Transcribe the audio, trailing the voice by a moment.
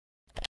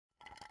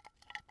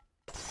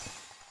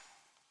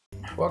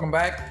welcome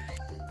back.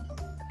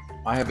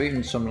 I have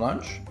eaten some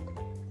lunch.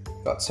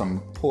 Got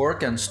some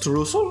pork and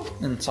streusel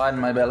inside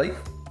my belly.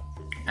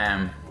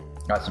 And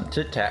got some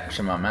Tic Tacs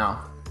in my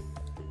mouth.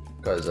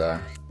 Because, I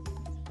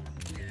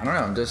don't know,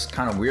 I'm just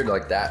kind of weird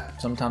like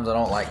that. Sometimes I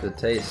don't like the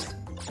taste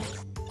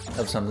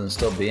of something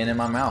still being in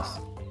my mouth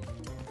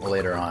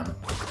later on.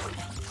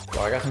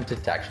 So I got some Tic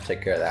Tacs to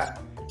take care of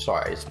that.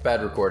 Sorry, it's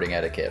bad recording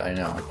etiquette, I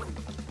know.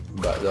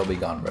 But they'll be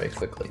gone very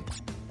quickly.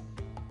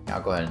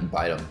 I'll go ahead and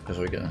bite them because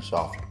we're getting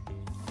soft.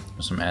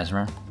 Some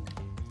asthma.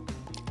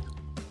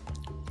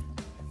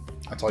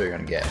 That's all you're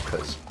gonna get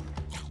because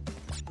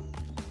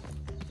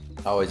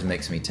it always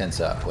makes me tense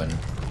up when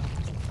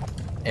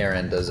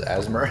Aaron does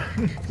asthma.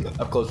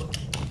 Up close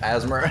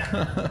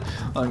asthma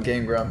on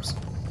Game Grumps.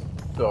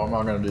 So I'm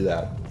not gonna do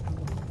that.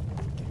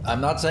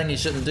 I'm not saying you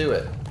shouldn't do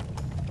it,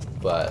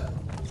 but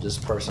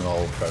just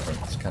personal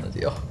preference kind of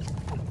deal.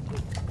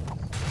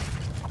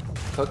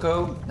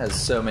 Coco has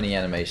so many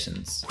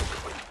animations.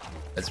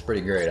 It's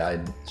pretty great.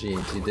 She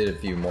did a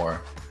few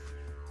more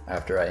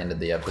after I ended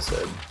the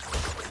episode.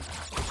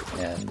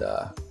 And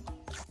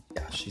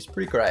yeah, she's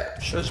pretty great.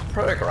 She's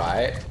pretty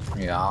great.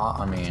 Yeah,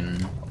 I mean,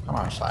 what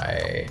can I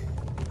say?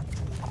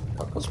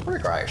 Coco's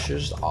pretty great.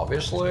 She's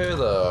obviously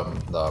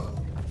the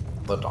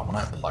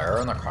dominant player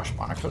in the Crash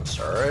Bandicoot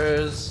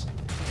series.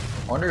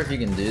 I wonder if you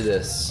can do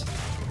this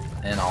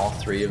in all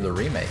 3 of the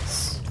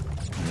remakes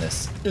in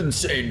this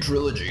insane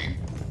trilogy.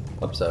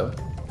 Hope so.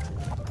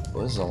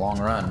 Well, this is a long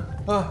run.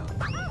 Ah.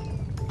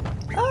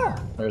 Ah.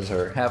 There's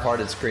her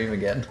half-hearted scream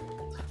again.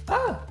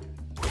 Ah.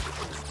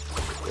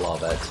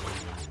 Love it.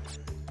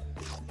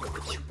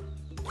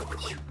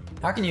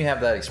 How can you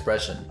have that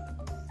expression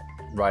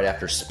right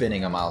after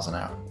spinning a miles an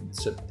hour?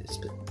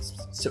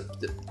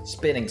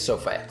 Spinning so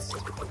fast.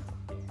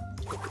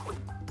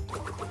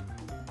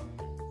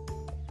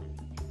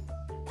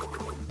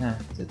 Yeah,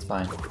 it's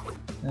fine.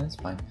 Yeah, it's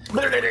fine.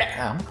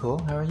 I'm cool.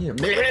 How are you?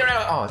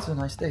 Oh, it's a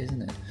nice day,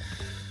 isn't it?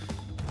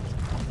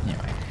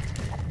 Anyway.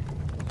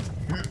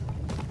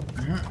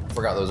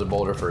 Forgot there was a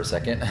boulder for a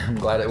second. I'm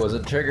glad it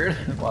wasn't triggered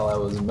while I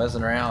was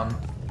messing around.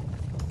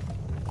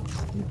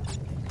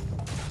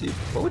 Dude,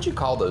 what would you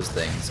call those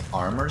things?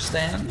 Armor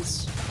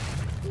stands?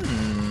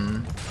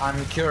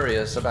 I'm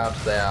curious about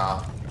their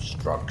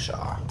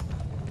structure.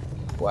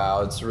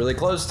 Wow, it's really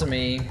close to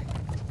me.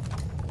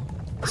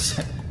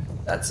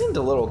 That seemed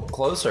a little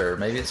closer.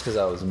 Maybe it's because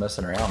I was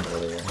messing around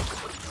earlier.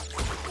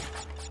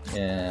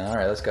 Yeah,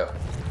 alright, let's go.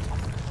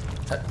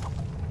 I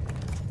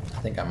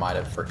think I might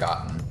have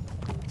forgotten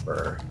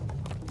for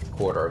a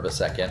quarter of a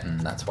second, and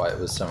that's why it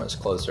was so much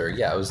closer.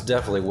 Yeah, it was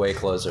definitely way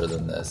closer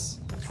than this.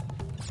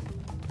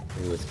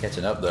 It was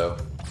catching up, though.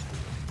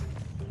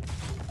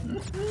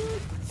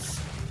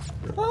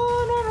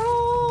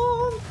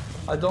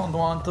 I don't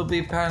want to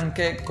be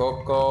pancake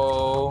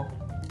Coco.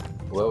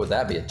 What would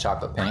that be? A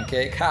chocolate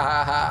pancake? Ha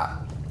ha ha!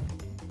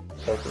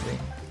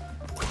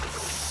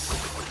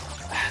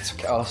 That's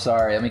okay. Oh,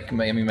 sorry. Let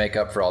me make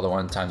up for all the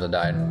times I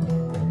died.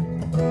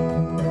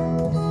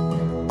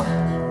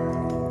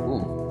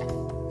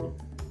 Ooh.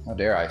 How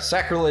dare I?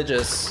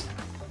 Sacrilegious!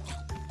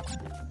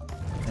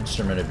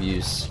 Instrument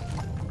abuse.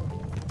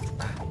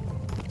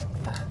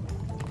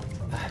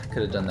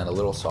 Could have done that a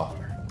little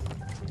softer.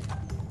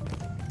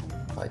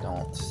 If I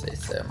don't say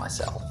so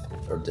myself.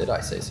 Or did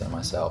I say so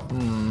myself?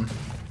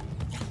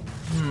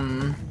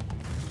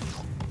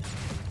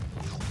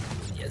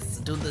 Yes,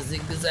 do the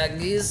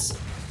zigzaggies.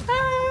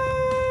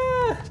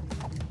 Ah!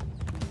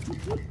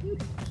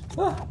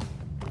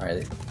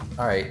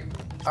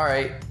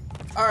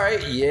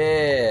 Alright,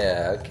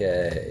 yeah,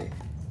 okay.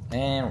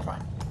 And we're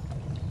fine.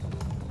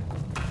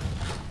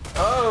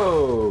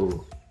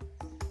 Oh!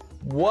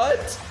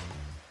 What?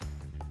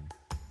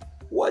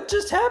 What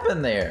just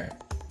happened there?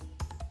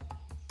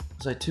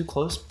 Was I too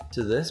close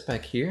to this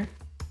back here?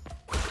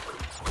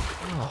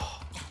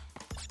 Oh,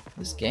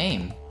 this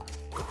game,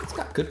 it's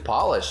got good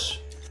polish.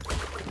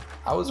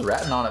 I was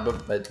ratting on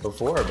it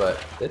before,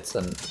 but it's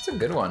a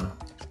good one.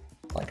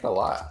 I like it a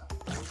lot.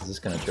 Is this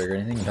gonna trigger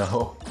anything?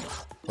 No.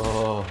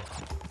 Oh,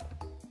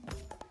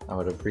 I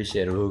would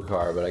appreciate a blue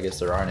car, but I guess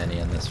there aren't any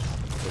in this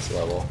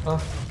level.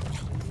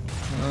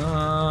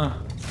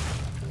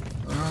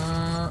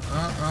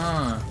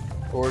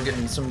 We're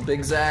getting some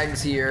big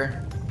zags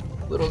here.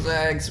 Little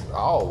zags.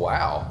 Oh,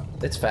 wow.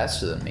 It's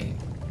faster than me.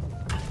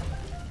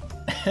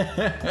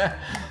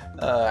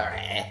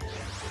 Alright.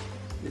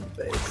 Good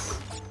face.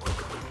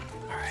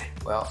 Alright.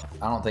 Well,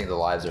 I don't think the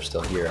lives are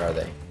still here, are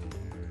they?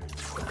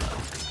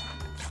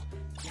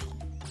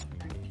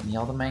 Give me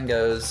all the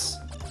mangoes.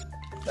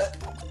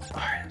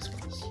 Alright, let's go.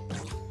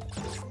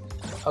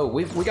 Oh,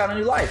 we got a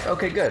new life.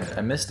 Okay, good.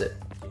 I missed it.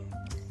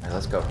 Alright,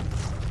 let's go.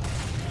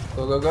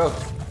 Go, go, go.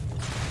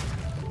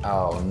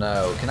 Oh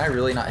no, can I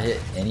really not hit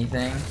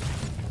anything?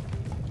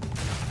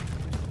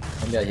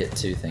 Maybe I hit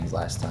 2 things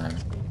last time.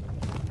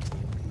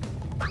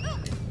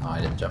 Oh,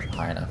 I didn't jump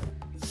high enough.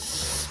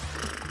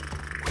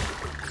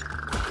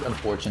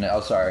 Unfortunate,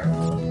 oh sorry.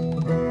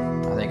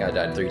 I think I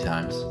died 3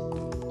 times.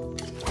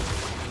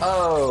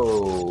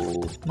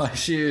 Oh, my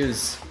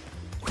shoes.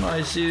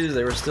 My shoes,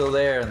 they were still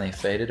there and they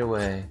faded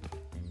away.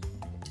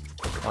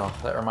 Oh,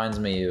 that reminds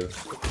me of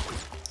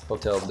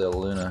Hotel Del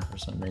Luna for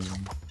some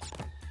reason.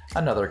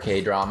 Another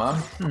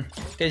K-drama. In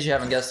case you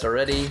haven't guessed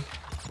already,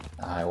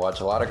 I watch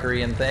a lot of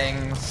Korean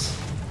things.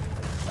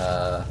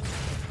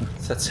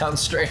 That sounds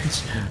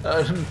strange.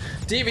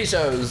 TV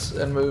shows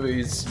and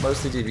movies,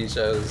 mostly TV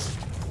shows,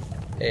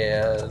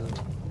 and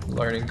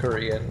learning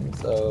Korean.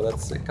 So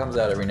it comes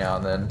out every now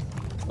and then.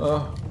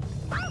 Oh,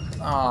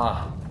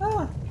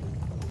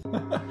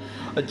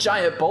 a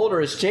giant boulder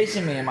is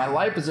chasing me, and my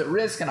life is at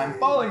risk, and I'm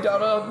falling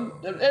down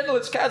an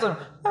endless chasm.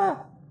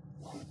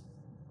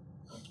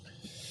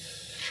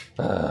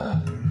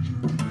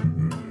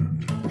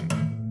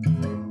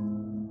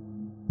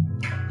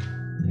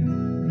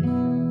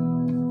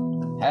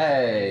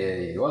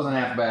 Hey, wasn't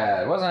half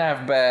bad. Wasn't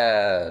half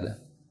bad.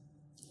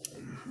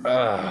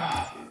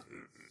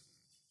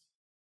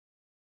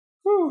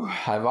 Whew,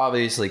 I've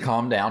obviously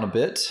calmed down a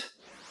bit.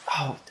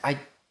 Oh, I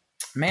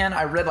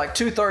read like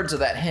 2/3 of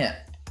that hint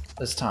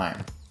this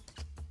time.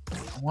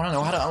 I want to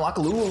know how to unlock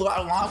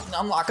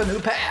a new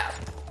path.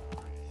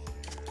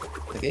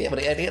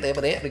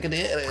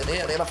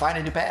 Find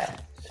a new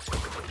path.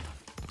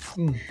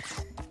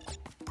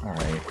 All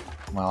right.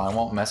 Well, I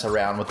won't mess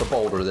around with the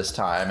boulder this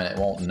time, and it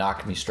won't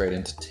knock me straight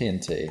into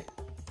TNT.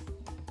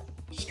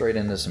 Straight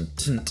into some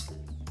tint.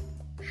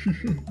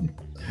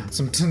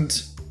 Some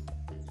tint.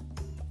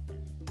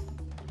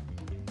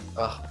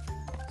 Oh,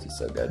 this is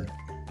so good.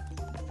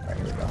 All right,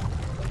 here we go.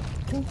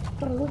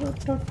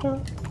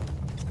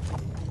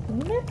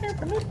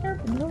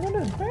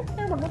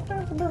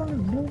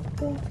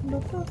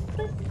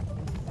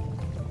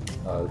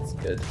 Oh, it's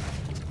good.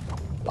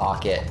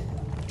 Lock it.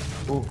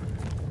 Ooh.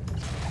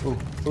 Ooh,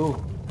 ooh,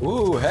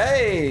 ooh,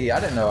 hey! I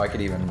didn't know I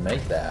could even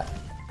make that.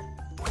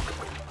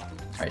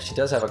 Alright, she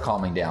does have a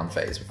calming down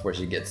phase before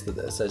she gets to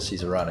this as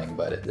she's running,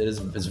 but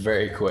it's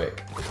very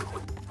quick.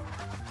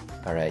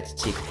 Alright,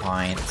 cheek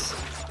point.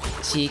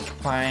 Cheek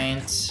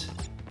point.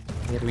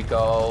 Here we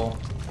go.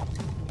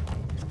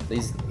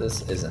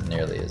 This isn't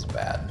nearly as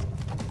bad.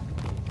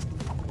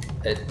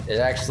 It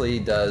actually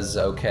does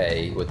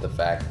okay with the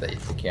fact that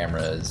the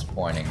camera is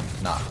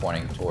not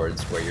pointing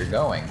towards where you're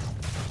going.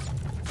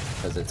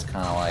 Because it's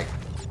kind of like,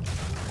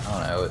 I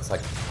don't know, it's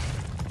like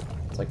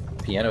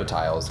piano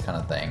tiles kind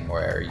of thing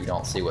where you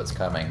don't see what's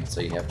coming,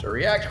 so you have to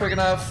react quick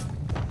enough.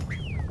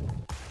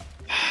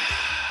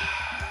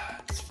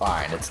 It's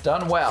fine. It's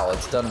done well.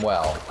 It's done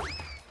well.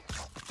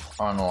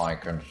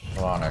 Unlike in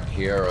Sonic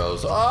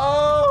Heroes.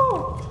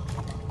 Oh!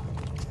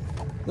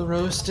 The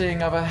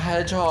roasting of a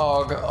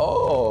hedgehog.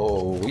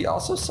 Oh, we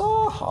also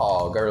saw a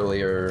hog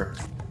earlier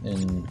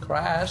in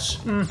Crash.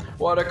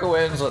 What a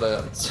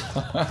coincidence.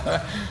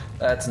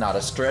 That's not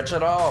a stretch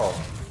at all.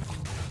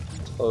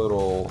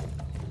 Total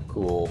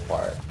cool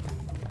part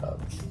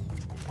of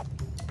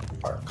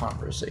our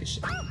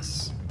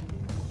conversations.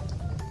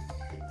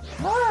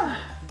 I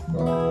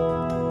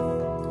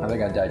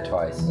think I died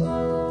twice.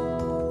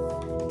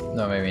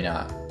 No, maybe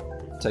not.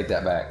 Take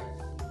that back.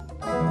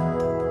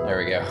 There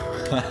we go.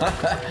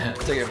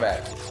 Take it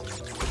back.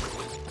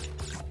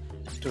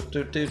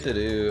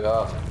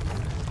 Oh.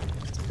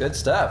 Good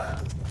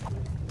stuff.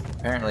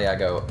 Apparently I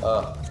go,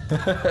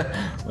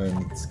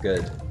 when it's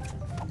good.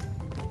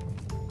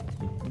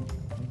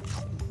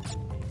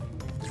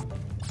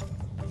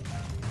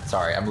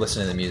 Sorry, I'm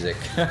listening to the music.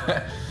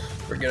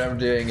 Forget I'm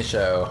doing a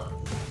show.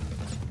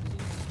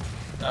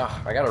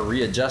 I gotta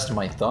readjust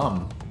my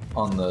thumb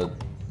on the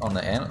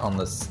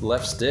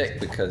left stick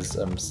because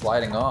I'm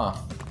sliding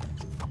off.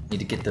 Need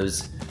to get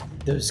those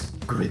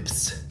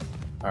grips.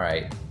 All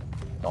right,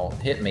 don't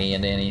hit me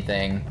into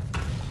anything.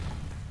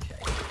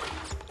 Okay,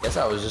 guess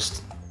I was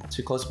just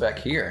too close back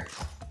here.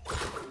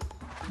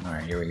 All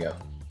right, here we go.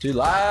 2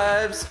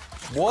 lives.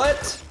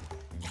 What?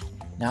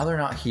 Now they're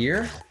not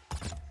here?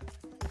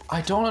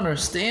 I don't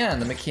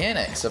understand the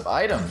mechanics of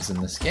items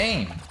in this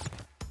game.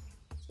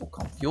 So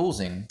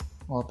confusing.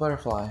 Oh, a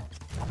butterfly.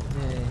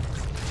 Yay.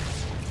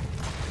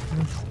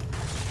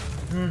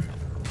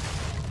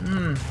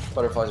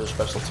 Butterflies are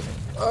special to me.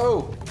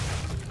 Oh!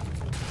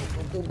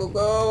 Go, go, go!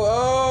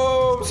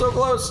 Oh, I'm so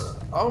close!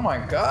 Oh my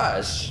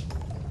gosh!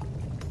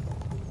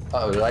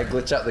 Uh-oh, did I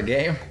glitch out the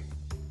game?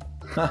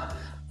 I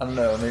don't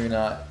know, maybe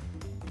not.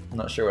 I'm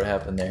not sure what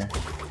happened there.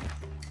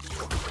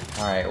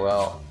 Alright,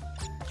 well...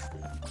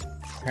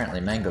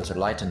 apparently mangoes are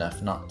light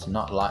enough not to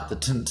light the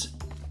tint.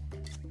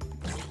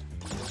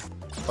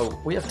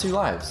 Oh, we have 2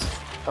 lives.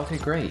 Okay,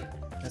 great.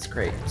 That's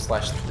great.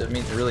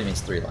 It really means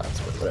 3 lives,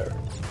 but whatever.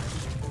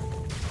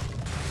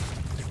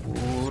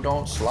 Ooh,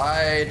 don't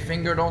slide.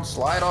 Finger, don't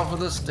slide off of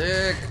the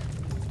stick.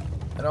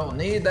 I don't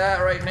need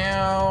that right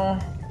now.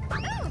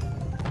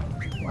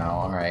 Wow,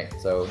 alright.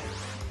 So,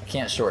 I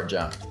can't short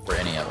jump for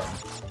any of them.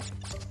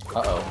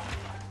 Uh-oh.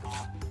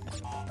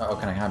 Uh-oh,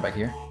 can I hide back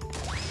here?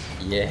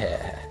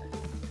 Yeah.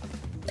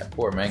 That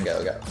poor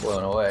mango got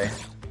blown away.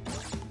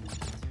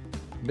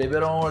 Baby,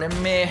 don't let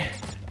me.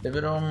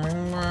 Baby, don't let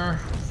me.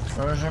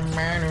 There's a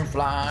man who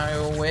fly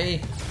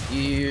away.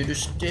 Here to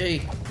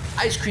stay.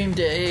 Ice cream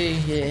day,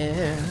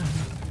 yeah.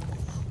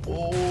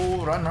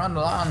 Oh, run, run,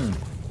 run.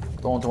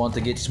 Don't want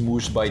to get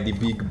smooshed by the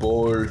big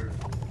ball.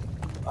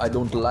 I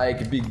don't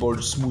like big ball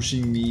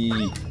smooshing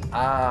me.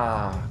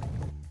 Ah.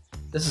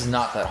 This is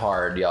not that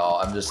hard,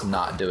 y'all. I'm just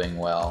not doing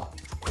well.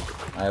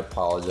 I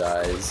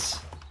apologize.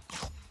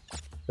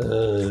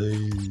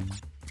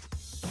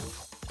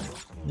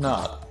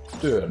 Not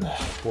doing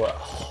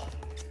well.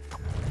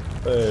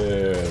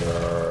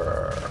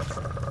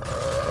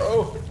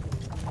 Oh,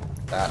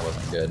 that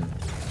wasn't good.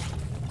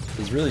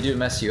 These really do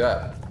mess you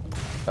up.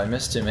 If I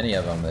miss too many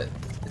of them,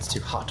 it's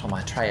too hot on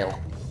my trail.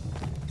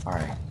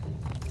 Alright.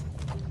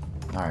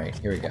 Alright,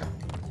 here we go.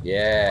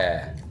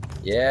 Yeah.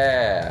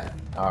 Yeah.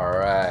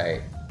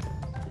 Alright.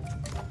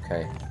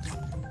 Okay.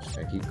 Just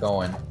gotta keep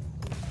going.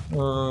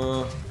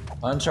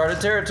 Uncharted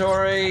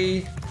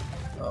territory!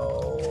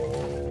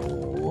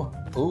 Oh.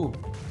 Ooh.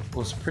 It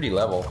was pretty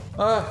level.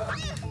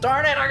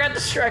 Darn it! I got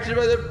distracted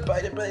by the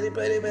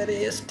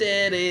bitey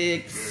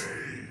aesthetics.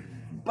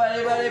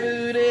 Buddy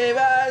booty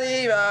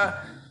body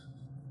ba.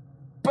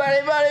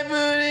 Buddy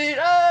booty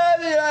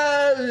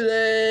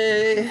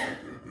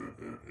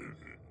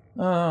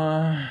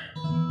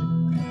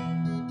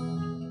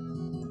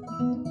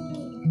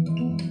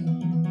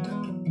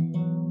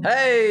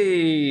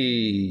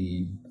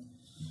Hey!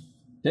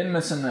 Didn't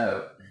miss a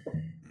note.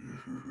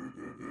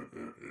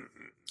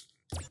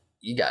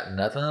 You got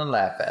nothing to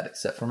laugh at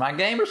except for my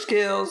gamer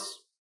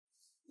skills.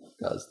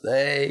 Because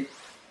they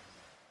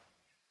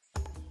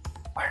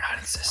are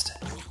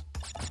non-existent.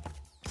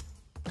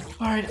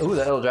 Alright, ooh,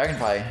 that little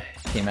dragonfly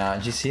came out.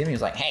 Did you see him? He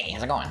was like, hey,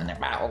 how's it going? And then,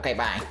 wow, okay,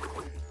 bye.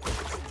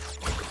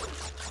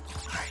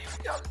 Alright, here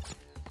we go.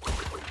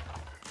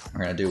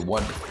 We're gonna do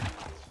one.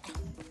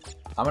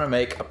 I'm gonna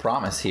make a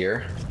promise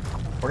here.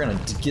 We're gonna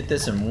get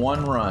this in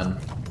one run.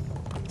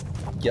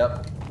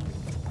 Yep.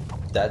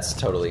 That's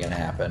totally gonna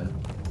happen.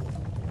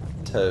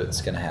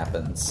 Totes gonna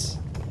happen.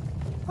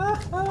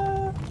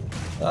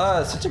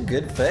 Oh, such a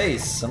good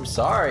face. I'm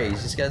sorry.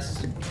 She's got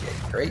such a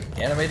great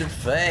animated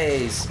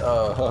face.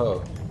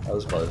 Oh, that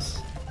was close.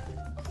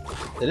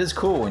 It is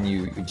cool when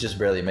you just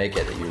barely make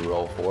it that you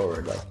roll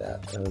forward like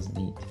that. That was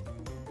neat.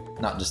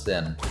 Not just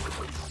then.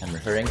 I'm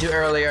referring to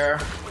earlier.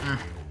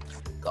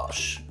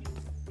 Gosh.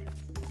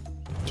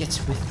 Get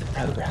with the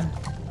program.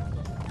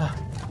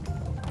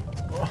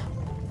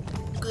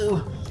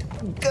 Go!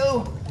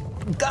 Go!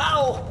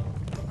 Go!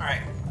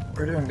 Alright.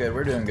 We're doing good,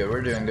 we're doing good,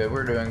 we're doing good,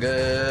 we're doing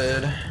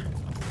good.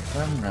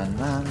 Run, run,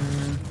 run.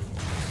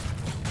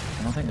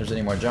 I don't think there's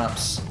any more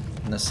jumps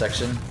in this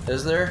section.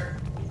 Is there?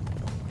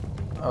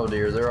 Oh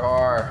dear, there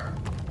are.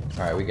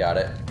 Alright, we got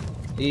it.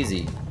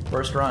 Easy.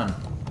 First run.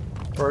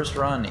 First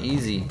run,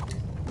 easy.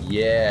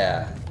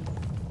 Yeah.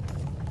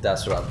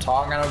 That's what I'm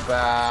talking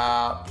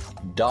about.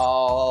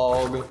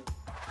 Dog.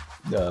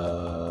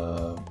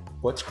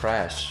 What's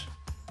Crash?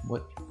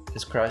 What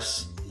is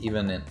Crash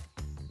even in?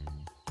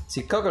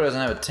 See, Coco doesn't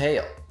have a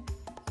tail.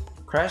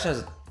 Crash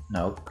has...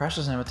 No, Crash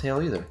doesn't have a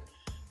tail either.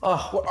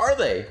 Oh, what are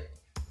they?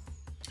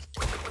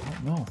 I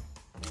don't know.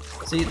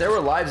 See, there were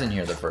lives in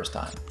here the first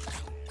time.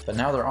 But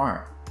now there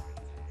aren't.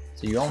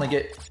 So you only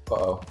get...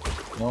 Uh-oh.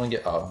 You only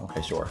get... Oh,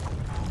 okay, sure.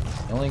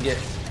 You only get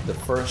the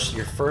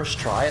your first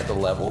try at the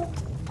level?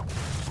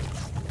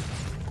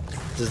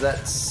 Does that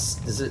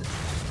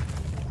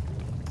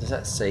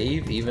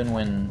save even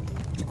when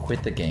you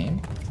quit the game?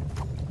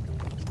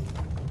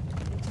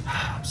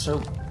 I'm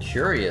so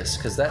curious,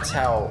 because that's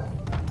how...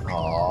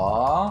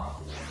 Aww.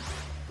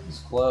 It's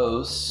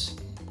close.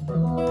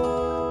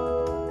 Oh,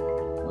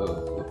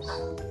 oops.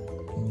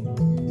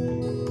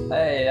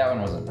 Hey, that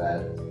one wasn't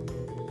bad.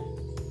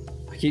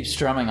 I keep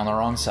strumming on the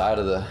wrong side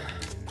of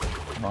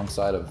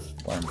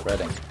where I'm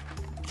fretting.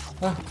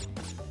 Oh.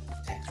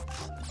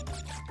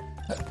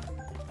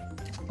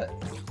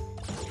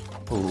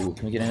 Ooh,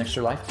 can we get an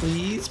extra life,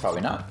 please?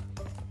 Probably not.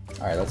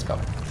 Alright, let's go.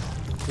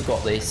 We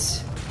got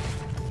this.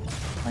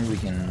 Maybe we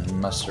can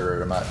muster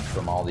them up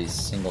from all these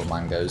single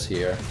mangoes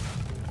here.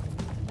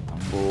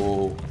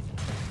 Mango.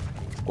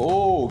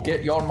 Oh,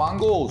 get your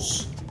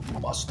mangoes. You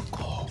must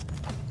go.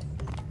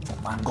 The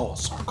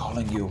mangoes are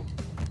calling you.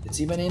 It's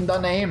even in the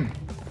name.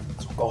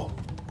 So go,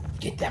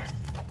 get them.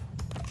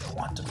 They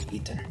want to be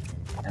eaten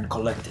and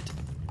collected.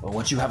 But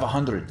once you have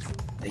 100,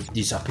 they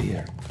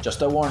disappear.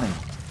 Just a warning.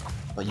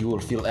 But you will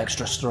feel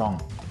extra strong.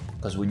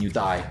 Because when you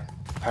die,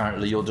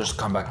 apparently you'll just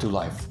come back to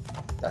life.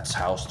 That's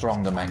how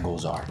strong the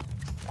mangoes are.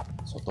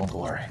 So don't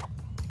worry.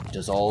 It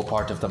is all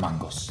part of the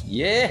mangoes.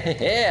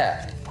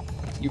 Yeah!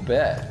 You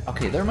bet.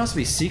 Okay, there must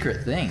be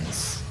secret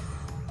things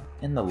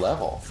in the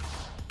level.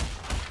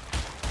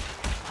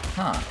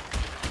 Huh.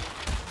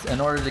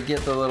 In order to get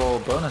the little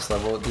bonus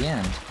level at the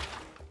end.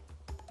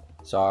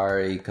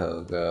 Sorry,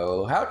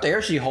 Coco. How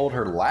dare she hold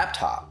her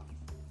laptop?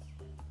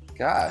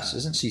 Gosh,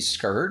 isn't she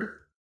scared?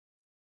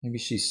 Maybe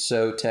she's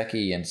so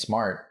techie and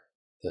smart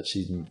that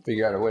she can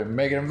figure out a way to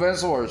make it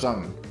invincible or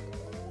something.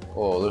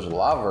 Oh, there's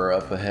lava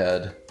up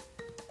ahead.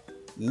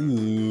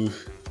 Ooh.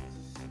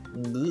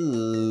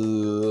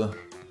 Ooh.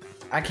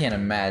 I can't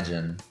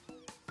imagine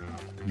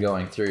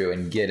going through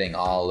and getting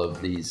all of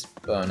these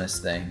bonus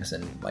things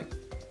and like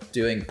like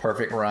doing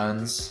perfect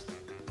runs.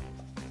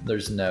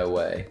 There's no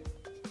way.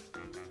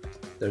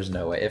 There's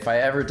no way. If I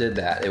ever did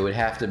that, it would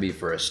have to be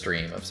for a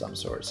stream of some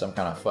sort, some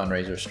kind of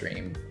fundraiser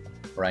stream,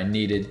 where I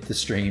needed the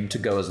stream to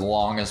go as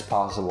long as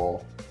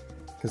possible,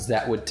 because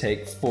that would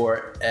take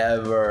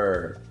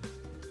forever.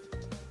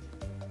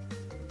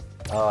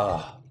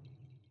 I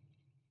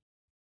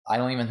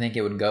don't even think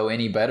it would go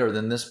any better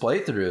than this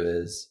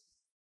playthrough is.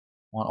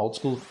 Want old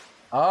school?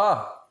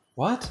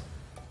 What?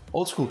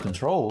 Old school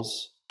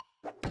controls?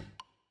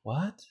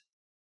 What?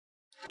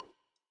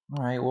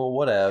 Alright, well,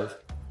 whatever.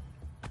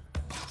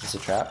 Is this a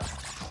trap?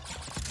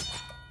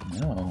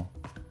 No.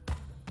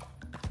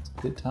 It's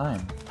a good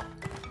time.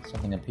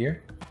 Something up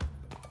here?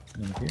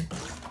 Something up here?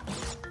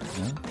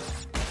 No?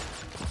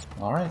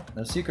 Alright,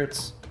 no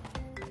secrets.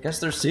 Guess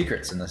there's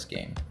secrets in this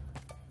game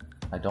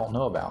I don't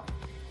know about.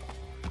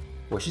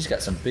 Boy, she's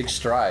got some big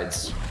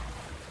strides.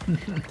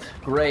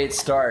 Great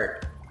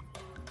start.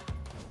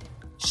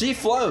 She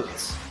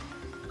floats.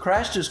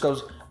 Crash just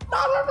goes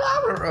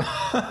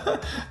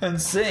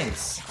and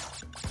sinks.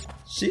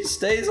 She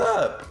stays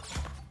up.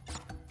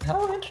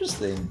 How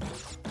interesting.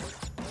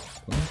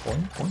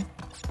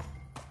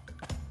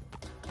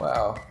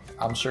 Wow,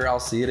 I'm sure I'll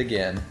see it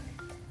again.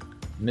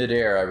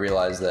 Mid-air, I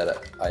realized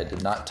that I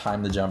did not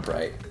time the jump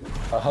right.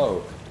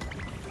 Oh.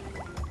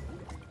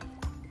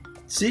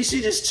 See, she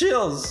just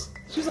chills.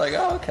 She's like,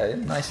 oh, okay,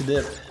 nice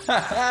dip.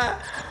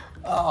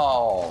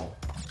 Oh.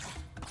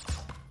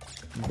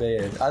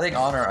 Man, I think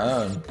on her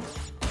own,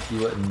 you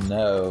wouldn't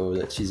know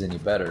that she's any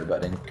better,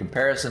 but in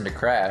comparison to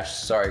Crash,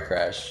 sorry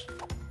Crash,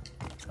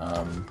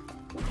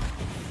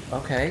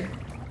 okay.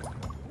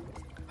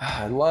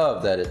 I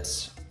love that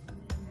it's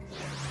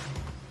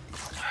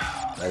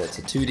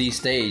a 2D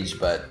stage,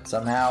 but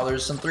somehow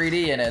there's some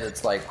 3D in it.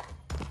 It's like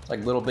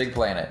Little Big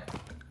Planet.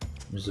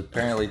 There's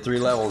apparently 3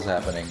 levels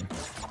happening,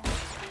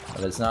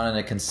 but it's not in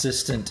a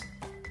consistent,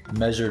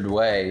 measured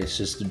way. It's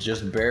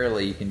just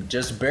barely. You can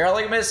just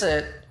barely miss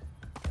it.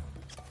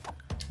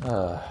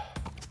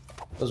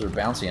 Those are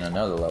bouncy in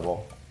another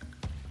level.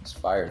 Those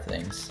fire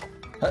things.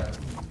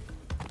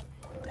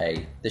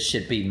 Hey, this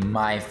should be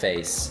my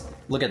face.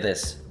 Look at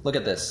this. Look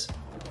at this.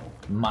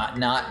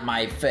 Not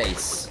my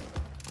face.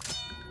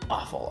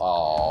 Awful.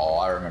 Oh,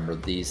 I remember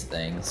these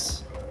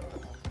things.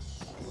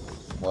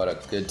 What a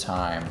good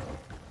time.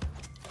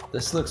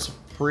 This looks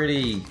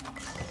pretty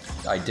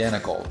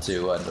identical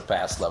to the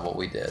past level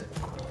we did.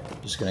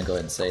 Just gonna go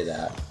ahead and say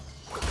that.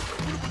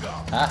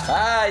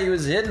 Haha, he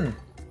was hidden.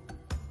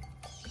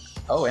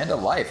 Oh, and a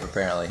life,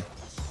 apparently.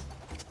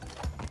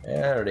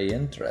 Very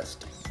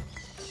interesting.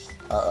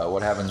 Uh-oh,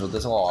 what happens with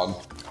this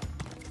log?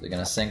 Is it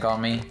gonna sink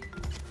on me?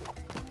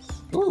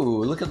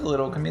 Ooh, look at the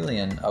little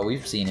chameleon. Oh,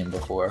 we've seen him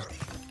before.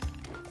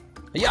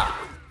 Yeah!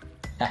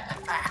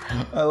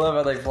 I love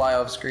how they fly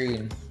off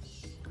screen.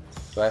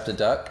 Do I have to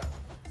duck?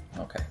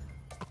 Okay.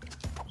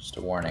 Just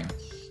a warning.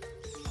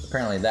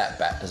 Apparently that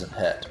bat doesn't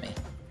hurt me.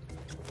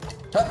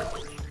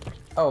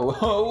 Oh,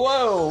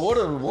 whoa!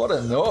 What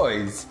a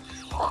noise!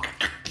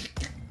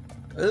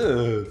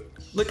 Ugh.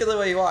 Look at the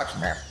way he walks.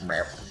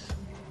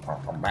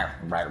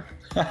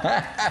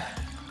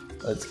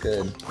 That's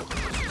good.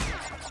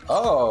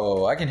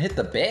 Oh, I can hit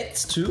the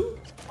bats too?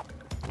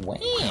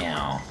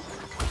 Wow.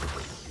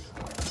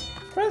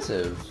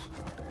 Impressive.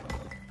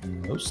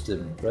 Most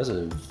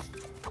impressive.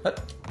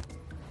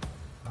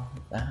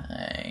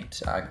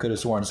 Alright. I could have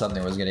sworn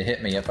something was gonna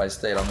hit me if I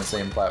stayed on the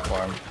same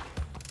platform.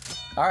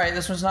 Alright,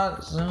 this was not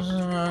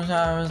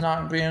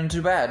being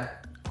too bad.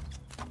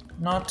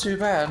 Not too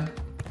bad.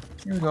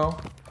 Here we go.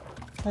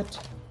 What?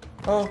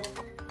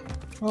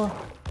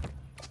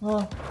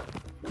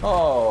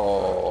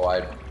 Oh,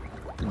 I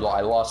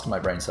lost my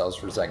brain cells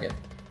for a second.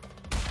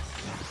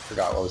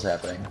 Forgot what was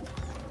happening.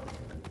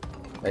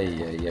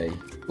 Hey.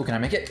 Oh, can I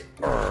make it?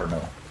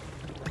 No.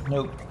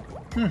 Nope.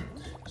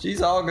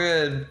 She's all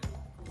good.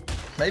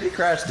 Maybe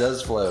Crash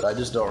does float. I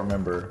just don't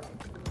remember.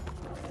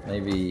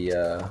 Maybe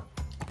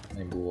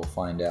we'll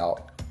find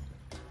out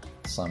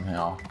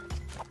somehow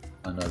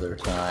another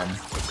time.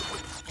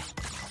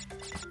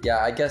 Yeah,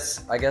 I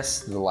guess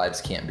the lives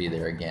can't be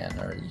there again,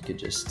 or you could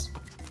just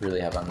really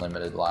have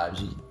unlimited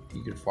lives.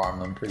 You could farm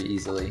them pretty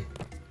easily.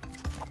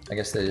 I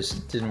guess they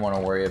just didn't want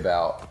to worry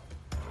about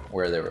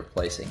where they were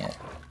placing it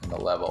in the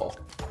level,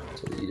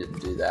 so that you didn't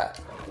do that.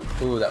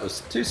 Ooh, that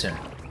was too soon.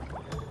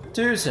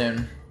 Too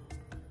soon.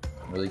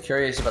 I'm really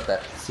curious about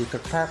that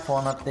secret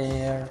platform up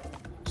there.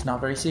 It's not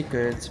very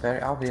secret, it's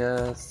very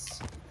obvious.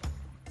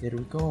 Here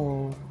we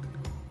go.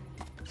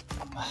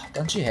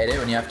 Don't you hate it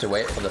when you have to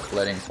wait for the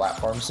floating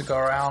platforms to go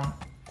around?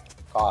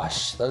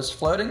 Gosh, those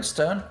floating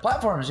stone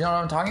platforms, you know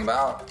what I'm talking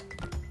about?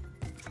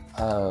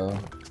 Oh,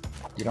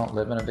 you don't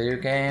live in a video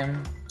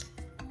game?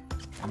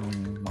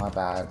 My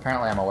bad.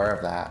 Apparently I'm aware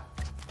of that.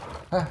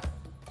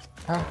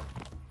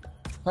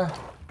 Oh,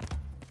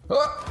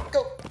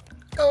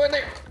 go in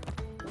there!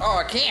 Oh,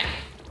 I can't!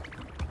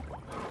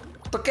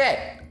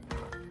 Okay.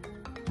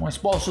 What am I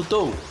supposed to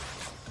do?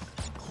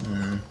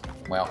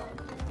 Well,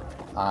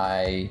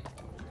 I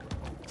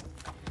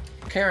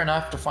care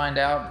enough to find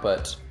out,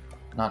 but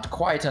not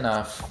quite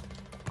enough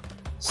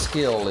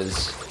skill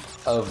is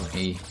of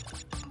me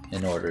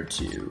in order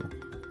to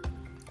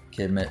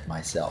commit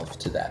myself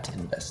to that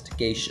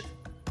investigation.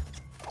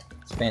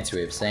 It's a fancy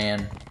way of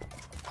saying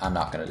I'm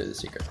not gonna do the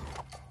secret.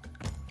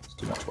 It's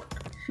too much work.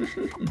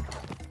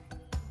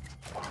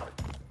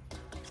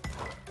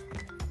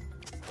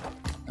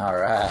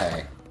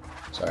 Alright.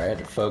 Sorry, I had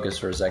to focus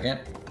for a second.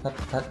 Hut,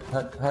 hut,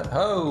 hut, hut,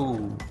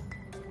 ho!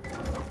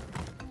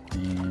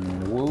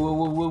 And whoa,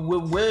 whoa, whoa, whoa,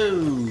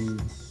 whoa!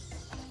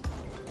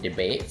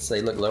 Debates,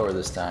 they look lower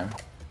this time.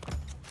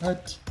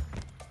 What?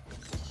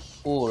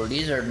 Oh,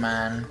 lizard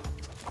man.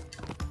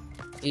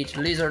 It's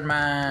lizard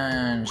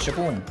man.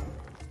 Shaboom.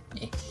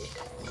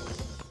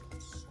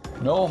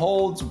 No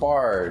holds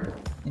barred.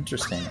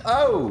 Interesting.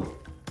 Oh!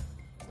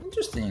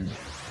 Interesting.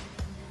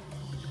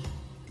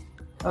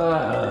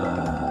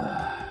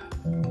 Oh,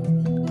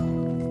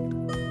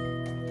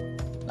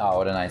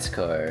 what a nice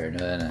card.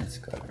 What a nice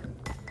card.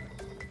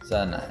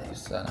 So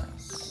nice, so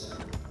nice.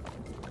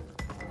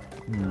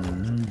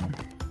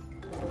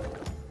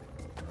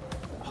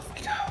 Off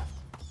we go.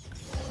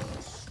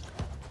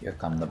 Here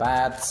come the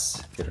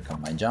bats. Here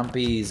come my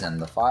jumpies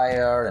and the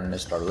fire and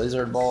Mr.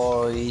 Lizard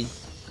Boy.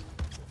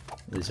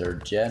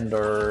 Lizard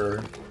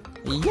gender.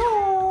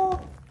 Yeah!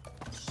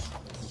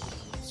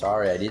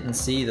 Sorry, I didn't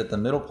see that the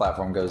middle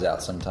platform goes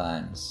out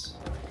sometimes.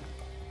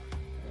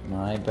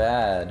 My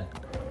bad.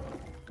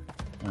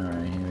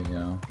 Alright, here we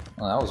go.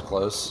 Well, that was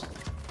close.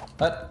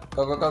 What?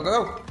 Go, go, go,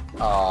 go!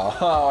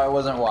 Oh, I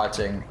wasn't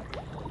watching.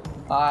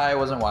 I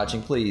wasn't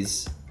watching,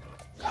 please.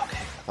 Okay,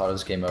 I thought it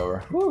was game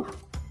over. Woo!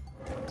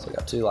 So I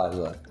got 2 lives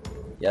left.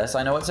 Yes,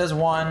 I know it says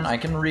 1, I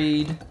can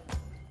read.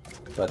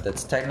 But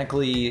that's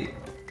technically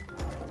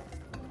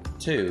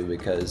 2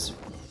 because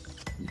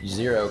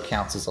 0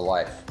 counts as a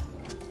life.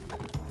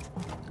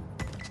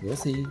 You'll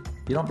see.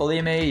 If you don't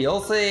believe me,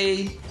 you'll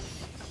see.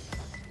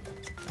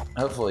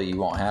 Hopefully you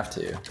won't have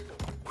to.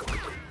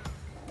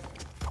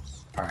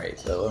 Alright,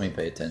 so let me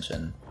pay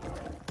attention.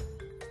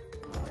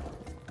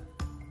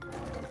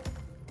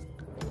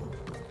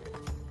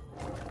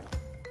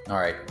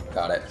 Alright,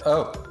 got it.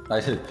 Oh!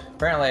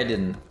 Apparently I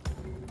didn't.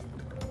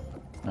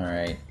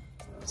 Alright.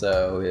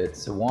 So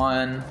it's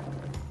 1,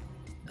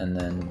 and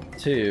then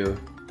 2,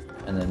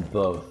 and then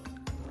both.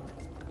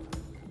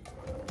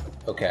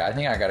 Okay, I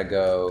think I gotta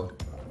go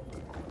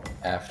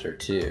after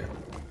 2.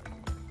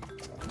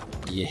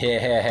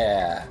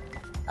 Yeah!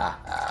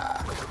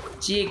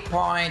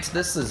 Checkpoint!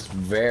 This is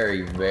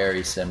very,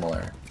 very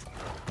similar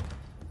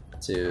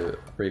to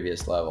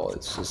previous level.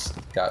 It's just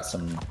got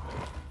some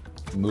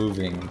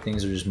moving.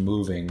 Things are just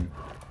moving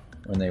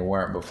when they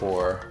weren't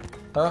before.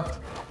 Oh!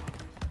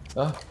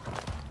 Oh!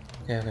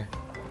 Okay, okay.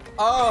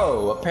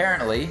 Oh!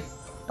 Apparently.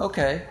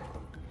 Okay.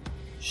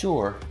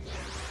 Sure.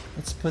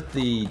 Let's put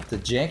the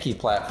janky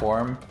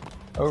platform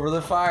over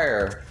the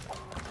fire.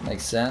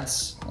 Makes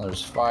sense. Well,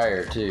 there's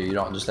fire too. You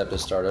don't just have to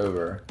start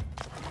over.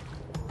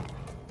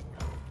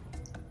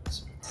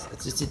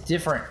 It's a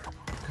different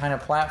kind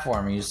of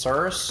platform. You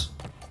sirs?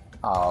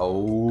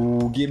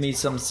 Oh, give me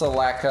some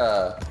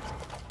Salaka.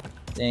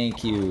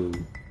 Thank you.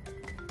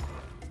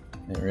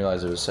 Didn't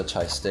realize there was such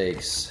high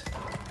stakes.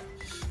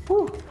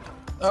 Whew.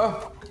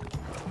 Oh.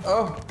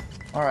 Oh.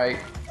 All right.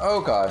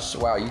 Oh gosh.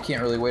 Wow. You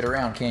can't really wait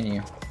around, can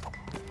you?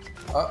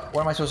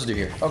 What am I supposed to do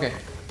here? Okay.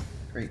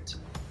 Great.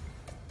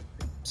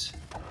 Great.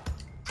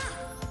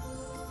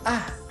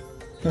 Ah.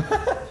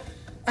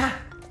 Ah.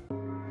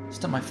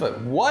 Just on my foot.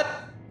 What?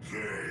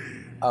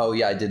 Oh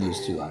yeah, I did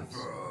lose 2 lives.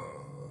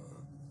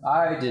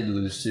 I did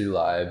lose 2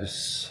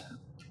 lives.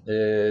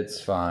 It's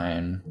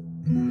fine.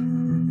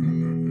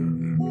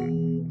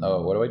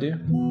 Oh, what do I do?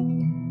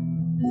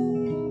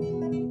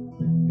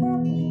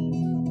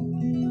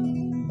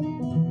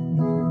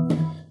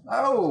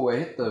 Oh, I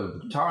hit the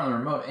guitar on the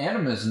remote.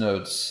 Animus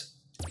notes.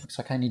 Looks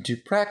like I need to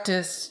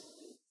practice.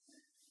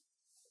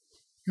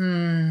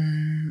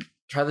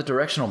 Try the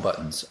directional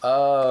buttons.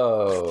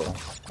 Oh,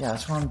 yeah,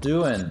 that's what I'm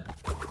doing.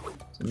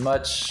 It's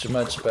much,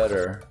 much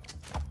better.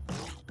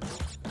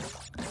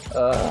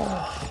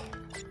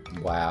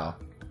 Wow.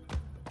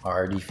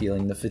 Already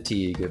feeling the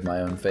fatigue of my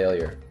own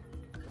failure.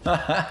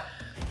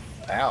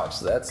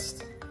 Ouch,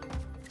 that's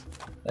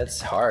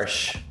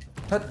harsh.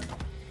 Hut.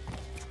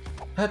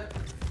 Hut.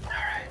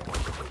 Alright.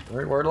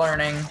 We're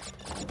learning.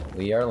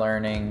 We are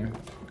learning.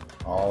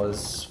 All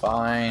is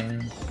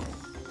fine.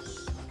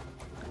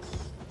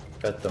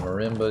 Got the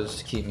marimbas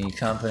to keep me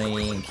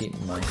company and keep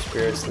my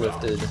spirits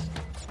lifted.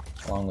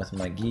 Along with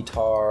my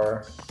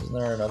guitar. Isn't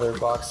there another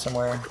box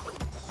somewhere?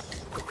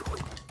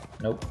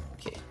 Nope.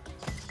 Okay.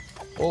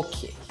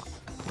 Okay.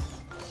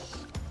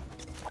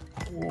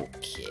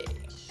 Okay.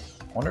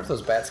 I wonder if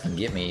those bats can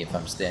get me if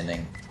I'm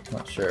standing. I'm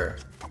not sure.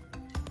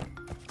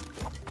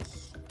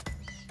 Just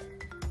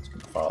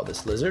gonna follow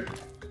this lizard.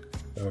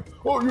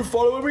 Oh, you're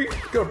following me?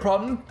 Got a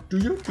problem? Do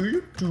you? Do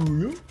you? Do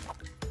you?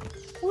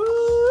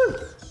 Woo!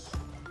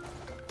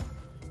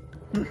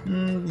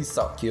 He's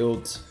so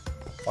cute.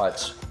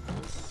 Watch.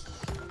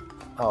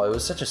 Oh, it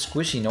was such a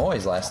squishy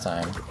noise last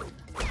time.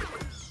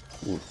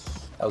 Ooh,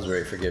 that was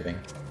very forgiving.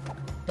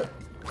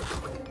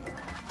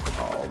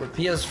 Oh, the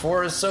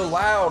PS4 is so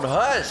loud.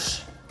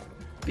 Hush!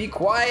 Be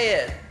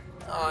quiet.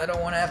 Oh, I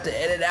don't want to have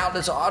to edit out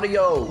this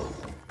audio.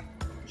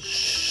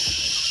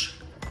 Shh.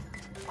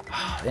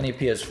 Any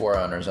PS4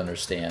 owners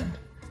understand.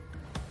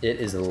 It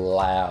is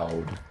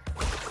loud.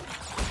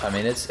 I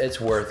mean,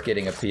 it's worth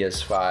getting a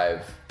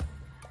PS5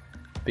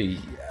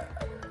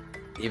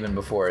 even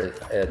before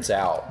it's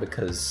out,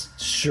 because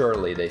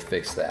surely they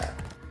fixed that.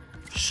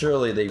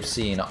 Surely they've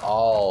seen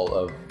all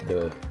of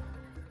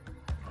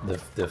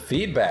the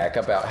feedback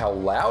about how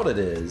loud it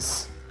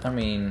is. I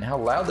mean, how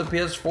loud the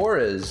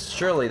PS4 is.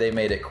 Surely they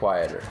made it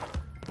quieter.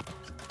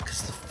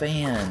 Because the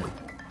fan,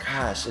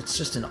 gosh, it's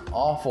just an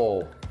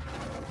awful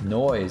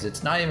noise.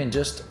 It's not even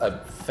just a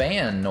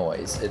fan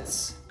noise.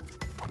 It's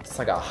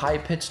like a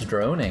high-pitched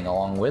droning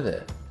along with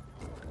it.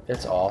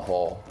 It's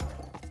awful.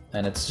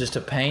 And it's just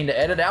a pain to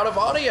edit out of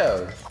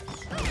audio.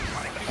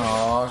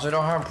 Oh, so I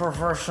don't have a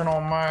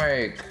professional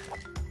mic.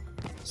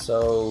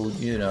 So,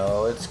 you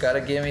know, it's gotta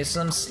give me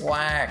some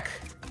slack.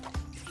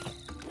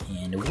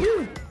 And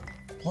woo!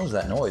 What was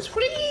that noise?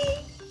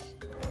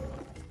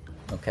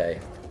 Okay.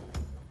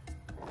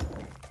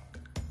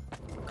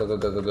 Go, go,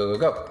 go, go, go, go,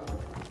 go.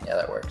 Yeah,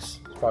 that works.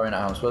 It's probably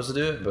not how I'm supposed to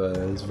do it, but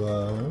it's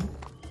fine.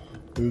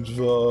 It's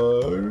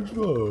fine, it's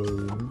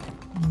fine.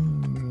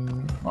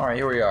 Alright,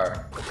 here we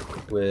are.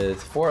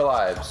 With 4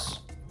 lives.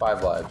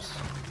 5 lives.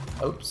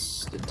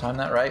 Oops, didn't time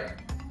that right.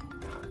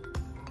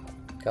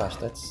 Gosh,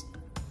 that's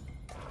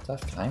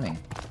tough timing.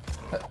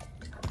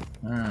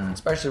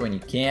 Especially when you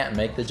can't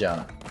make the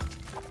jump.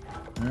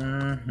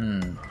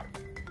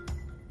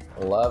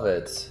 Love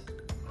it.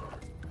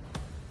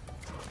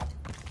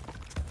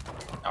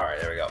 Alright,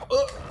 there we go.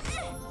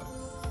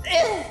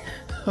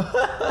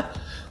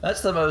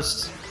 That's the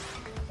most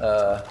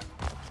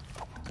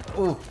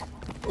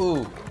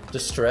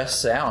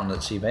distressed sound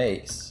that she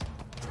makes.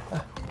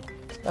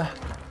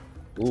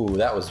 Ooh,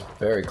 that was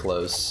very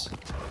close.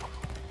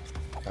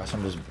 Gosh,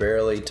 I'm just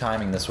barely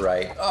timing this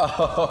right.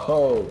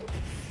 Oh,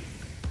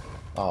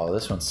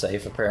 this one's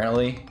safe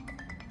apparently.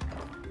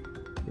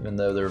 Even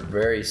though they're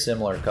very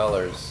similar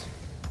colors.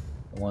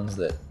 The ones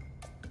that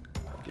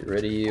get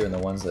rid of you and the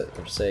ones that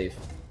are safe.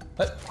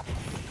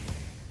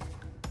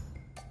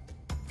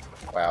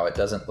 Wow, it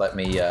doesn't let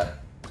me, oh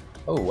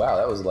wow,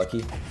 that was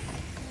lucky.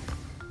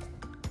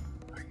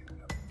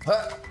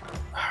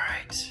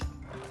 Alright.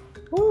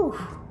 Woo!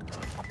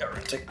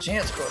 Gotta take a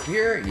chance, go up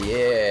here.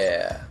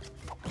 Yeah.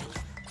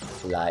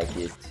 Like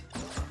it.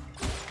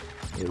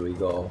 Here we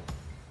go.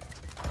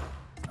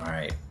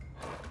 Alright.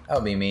 That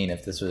would be mean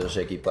if this was a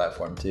shaky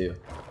platform too.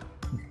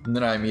 And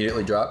then I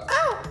immediately drop.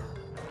 Ow!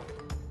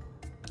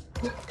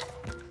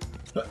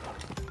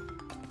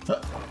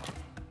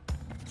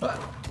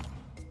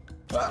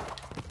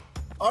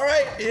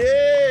 Alright,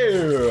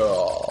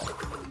 yeah!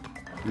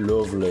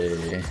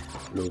 Lovely.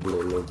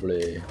 Lovely,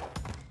 lovely.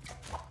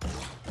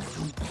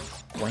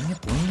 Boingy,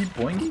 boingy,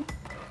 boingy.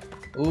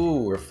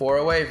 Ooh, we're 4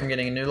 away from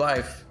getting a new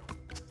life.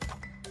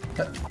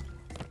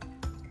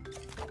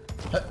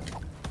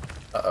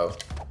 Uh-oh.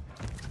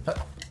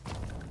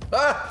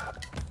 Ah!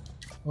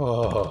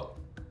 Oh.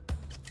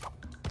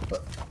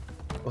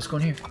 What's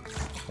going here?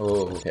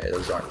 Oh, okay,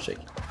 those aren't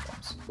shaky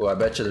platforms. Oh, I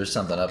bet you there's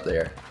something up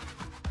there.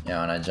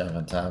 Yeah, when I jump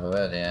on top of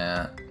it,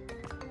 yeah.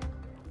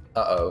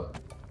 Uh-oh.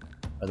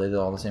 Are they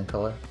all the same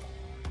color?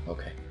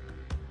 Okay.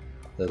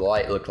 The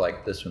light looked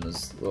like this one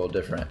was a little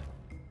different.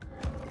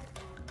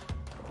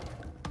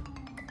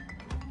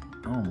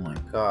 Oh my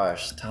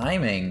gosh,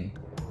 timing.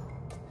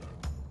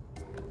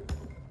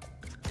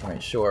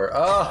 Alright, sure.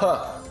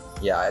 Oh!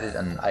 Yeah, I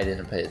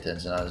didn't pay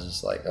attention. I was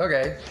just like,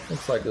 okay,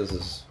 looks like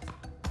this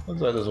would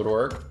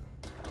work.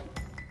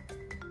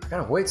 I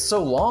gotta wait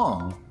so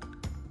long.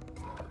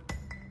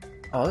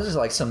 Oh, this is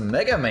like some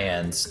Mega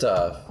Man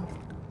stuff.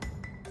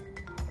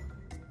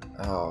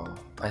 Oh,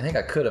 I think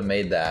I could have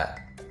made that.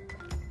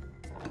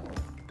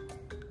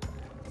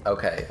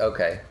 Okay,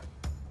 okay.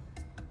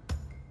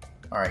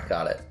 Alright,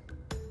 got it.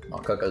 Oh,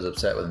 Coco's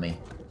upset with me.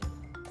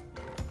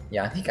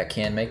 Yeah, I think I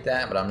can make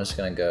that, but I'm just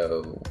gonna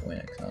go when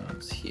it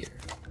comes here.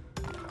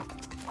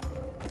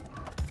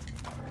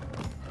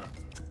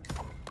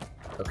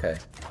 Okay,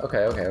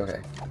 okay, okay,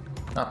 okay.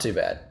 Not too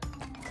bad.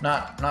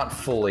 Not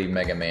fully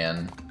Mega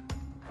Man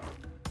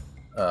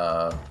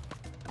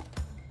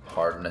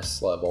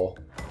hardness level.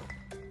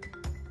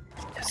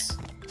 Yes,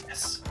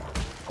 yes.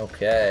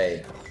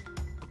 Okay.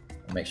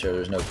 Make sure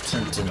there's no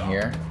tint in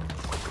here.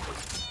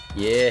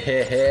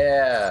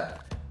 Yeah!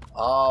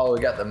 Oh, we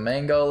got the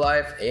mango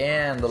life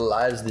and the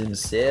lives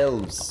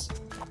themselves.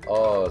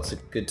 Oh, it's a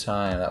good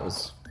time. That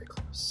was very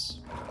close.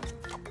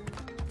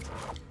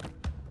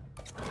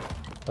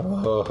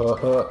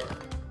 Oh,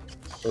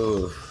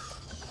 oof.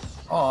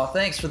 Oh,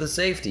 thanks for the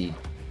safety.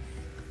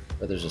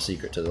 But there's a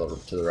secret to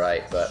the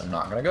right, but I'm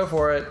not gonna go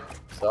for it.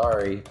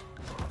 Sorry.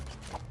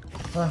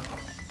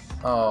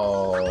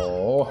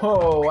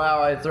 Oh,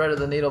 wow, I threaded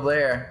the needle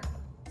there.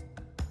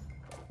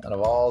 Out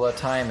of all the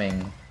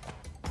timing,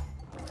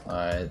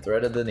 I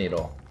threaded the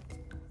needle.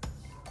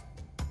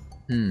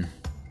 Mm-mm.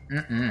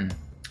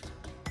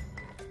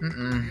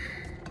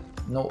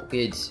 Not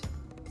good.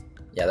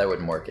 Yeah, that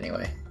wouldn't work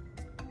anyway.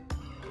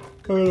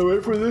 I'm gonna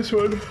wait for this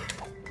one.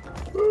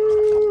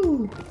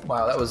 Woo!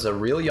 Wow, that was a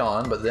real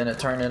yawn, but then it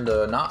turned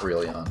into a not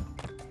real yawn.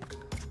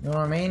 You know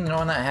what I mean? You know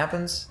when that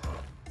happens?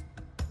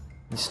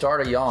 You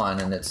start a yawn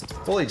and it's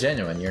fully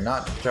genuine. You're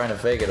not trying to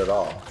fake it at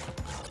all.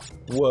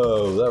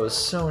 Whoa, that was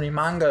so many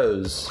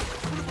mangoes.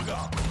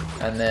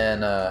 And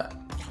then,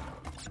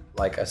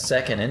 like a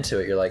second into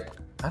it, you're like,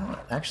 I don't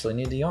actually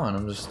need to yawn.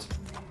 I'm just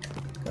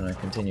gonna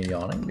continue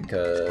yawning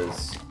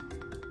because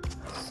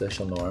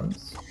social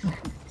norms.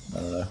 I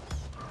don't know.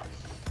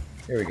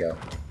 Here we go.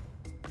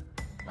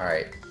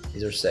 Alright,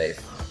 these are safe.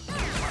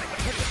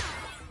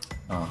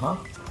 Uh-huh.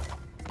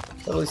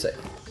 Totally safe.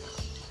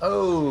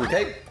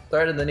 Okay,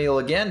 threaded the needle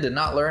again, did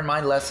not learn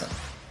my lesson.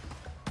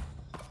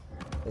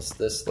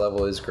 This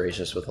level is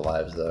gracious with the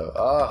lives though.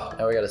 Oh,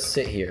 now we gotta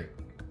sit here.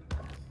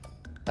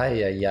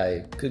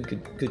 Ay.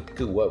 Good,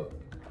 whoa.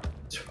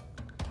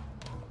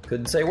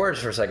 Couldn't say words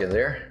for a second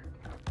there.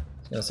 I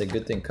was gonna say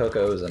good thing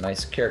Coco is a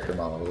nice character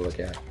model to look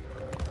at.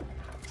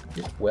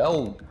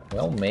 Well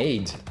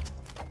made.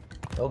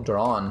 Well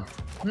drawn.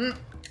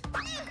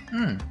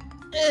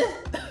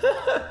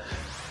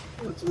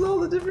 What's with all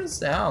the different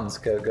sounds,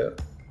 Coco?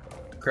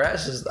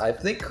 Crash is, I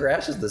think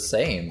Crash is the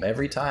same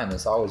every time.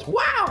 It's always,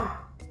 wow!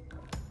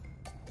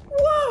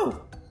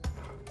 Whoa!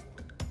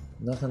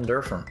 Nothing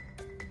different.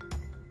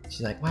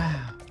 She's like,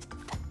 wow.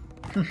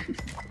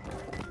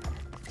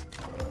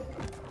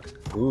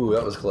 Ooh,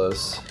 that was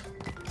close.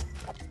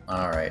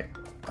 Alright.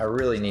 I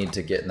really need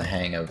to get in the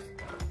hang of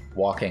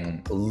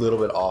walking a little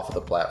bit off of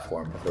the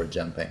platform before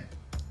jumping.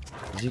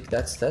 You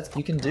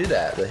can do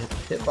that. The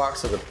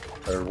hitbox of the,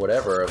 or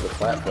whatever, of the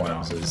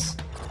platforms is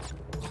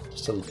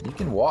just you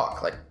can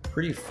walk like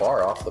pretty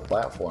far off the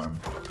platform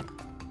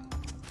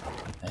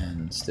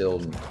and still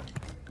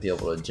be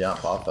able to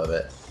jump off of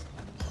it.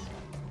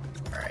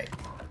 Alright.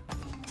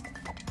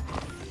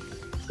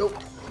 Go!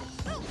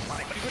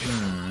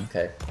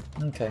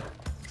 Okay.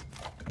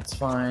 It's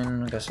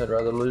fine. I guess I'd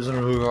rather lose a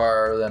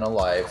Rugar than a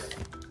life.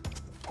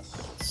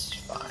 It's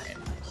fine.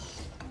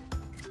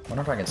 I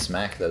wonder if I can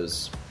smack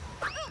those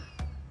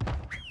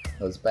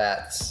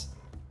bats.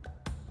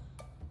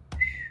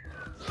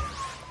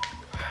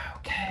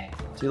 Okay.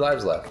 2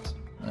 lives left.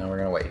 And we're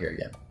gonna wait here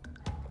again.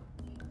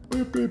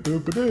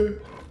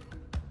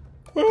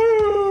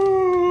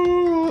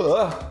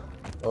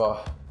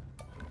 Oh.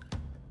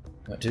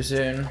 Not too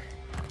soon.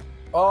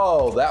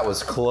 Oh, that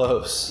was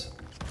close.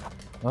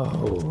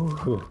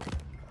 Oh.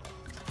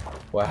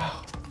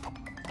 Wow.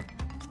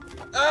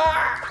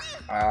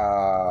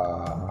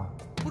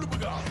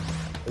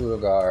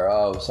 Urugar.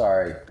 Oh,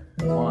 sorry.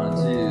 1,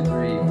 2,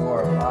 3,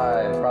 4,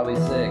 5, probably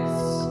 6.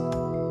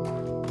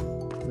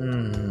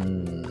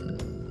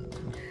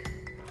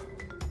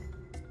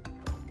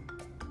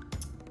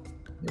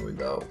 Here we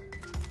go.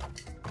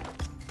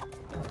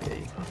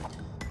 Okay.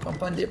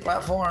 Jump on the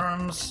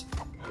platforms.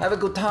 Have a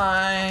good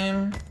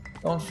time.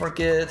 Don't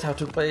forget how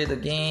to play the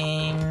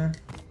game.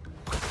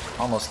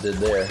 Almost did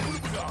there.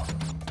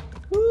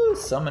 Woo,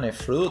 so many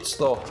fruits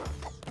though.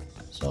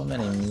 So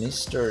many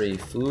mystery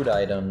food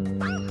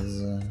items.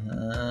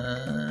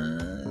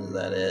 Is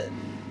that it?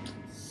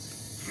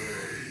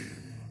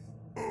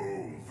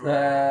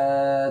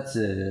 That's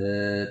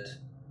it.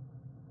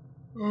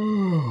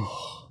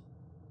 Oh,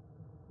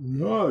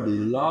 lordy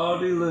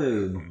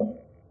loo.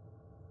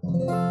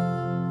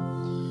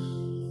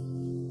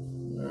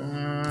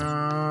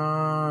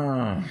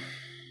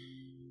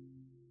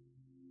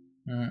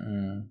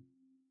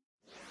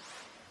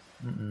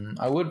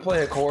 I would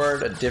play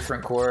a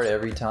different chord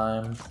every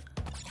time.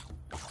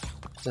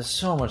 There's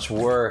so much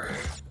work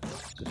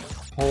to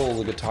pull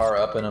the guitar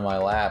up into my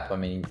lap. I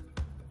mean,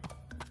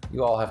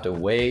 you all have to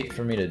wait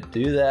for me to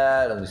do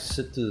that and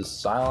sit through the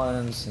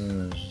silence,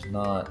 and it's just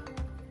not.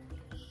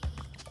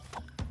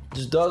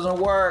 Just doesn't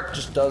work.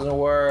 Just doesn't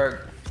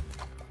work.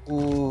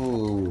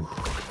 Ooh,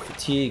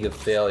 fatigue of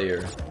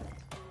failure.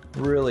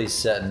 Really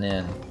setting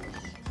in.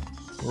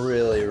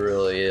 Really,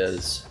 really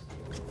is.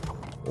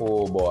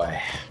 Oh boy.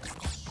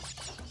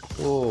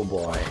 Oh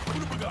boy.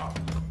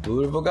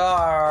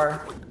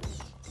 Budabagar.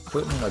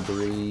 Couldn't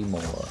agree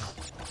more.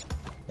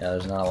 Yeah,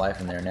 there's not a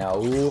life in there now.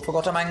 Ooh,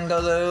 forgot a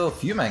mango though. A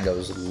few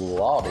mangoes,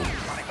 lordy.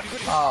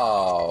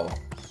 Oh.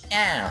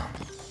 Ow.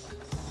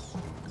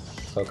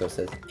 Coco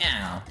says,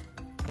 ow.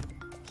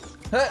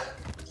 Hut.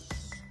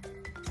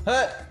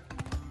 Hut.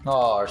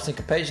 Oh, our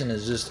syncopation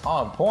is just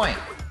on point.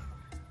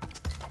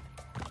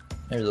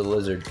 Maybe the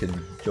lizard could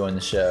join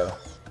the show.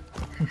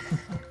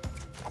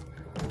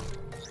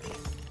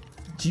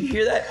 Did you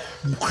hear that?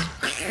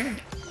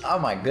 Oh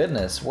my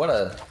goodness, what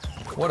a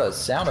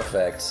sound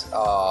effect.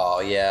 Oh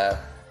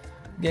yeah.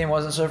 Game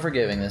wasn't so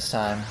forgiving this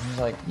time. It's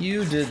like,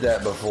 you did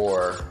that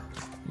before.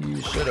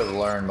 You should have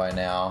learned by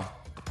now.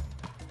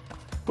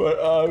 But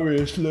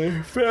obviously,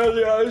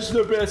 failure is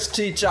the best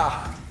teacher.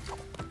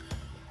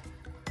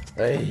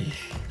 Hey.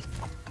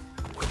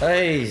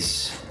 Hey.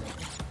 It's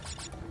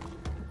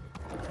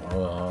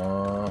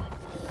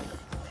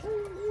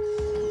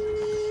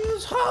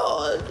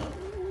hard.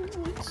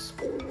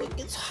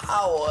 It's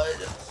hard.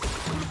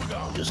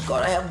 Just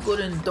gotta have good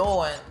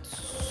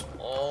endurance.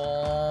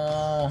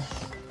 Oh,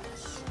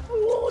 I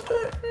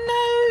don't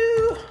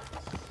know.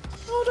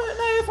 I don't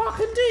know if I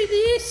can do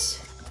this,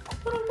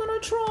 but I'm gonna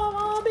try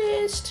my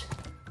best.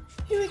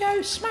 Here we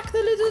go, smack the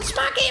lizard,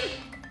 smack him!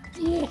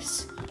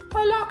 Yes,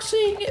 I like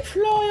seeing it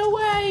fly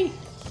away,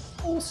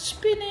 all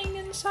spinning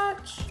and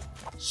such.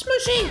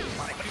 Smushy!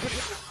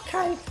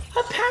 Okay,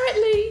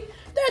 apparently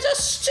there's a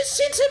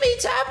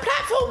centimetre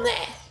platform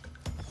there.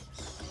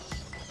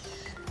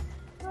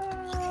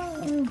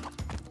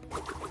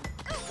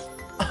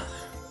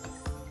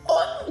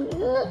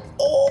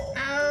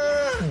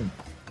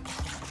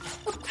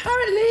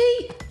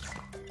 Apparently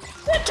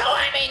the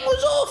timing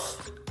was off.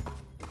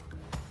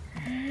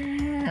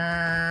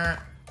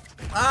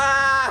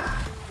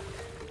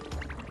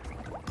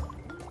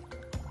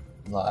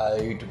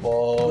 Light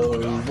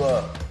bulb.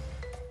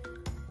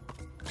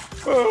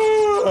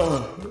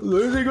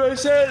 Losing my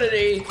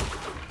sanity.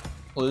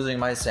 Losing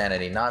my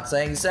sanity. Not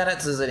saying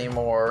sentences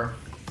anymore.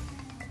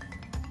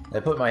 I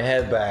put my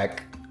head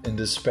back in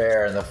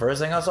despair, and the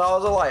first thing I saw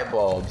was a light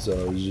bulb, so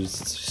it was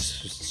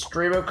just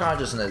stream of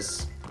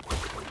consciousness.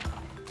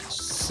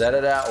 Said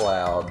it out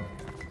loud.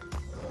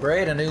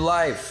 Great, a new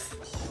life.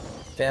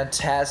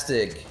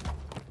 Fantastic.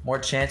 More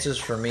chances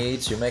for me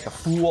to make a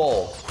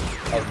fool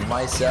of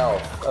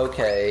myself.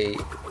 Okay.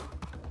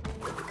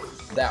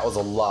 That was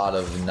a lot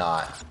of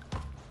not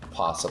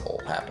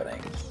possible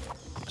happening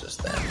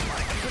just then.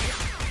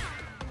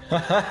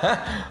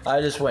 I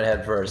just went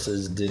head first,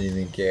 just didn't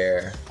even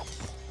care.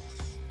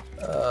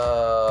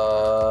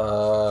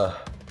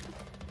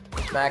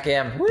 Smack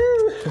him. Woo!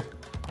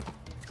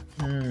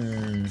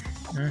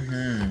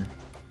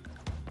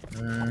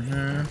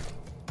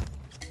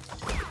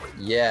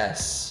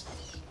 Yes.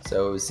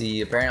 So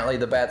see, apparently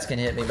the bats can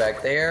hit me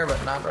back there,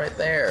 but not right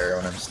there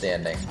when I'm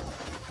standing.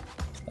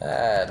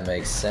 That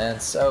makes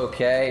sense.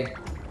 Okay.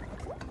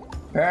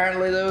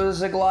 Apparently there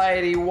was a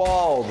glidey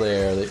wall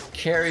there that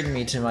carried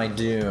me to my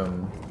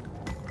doom.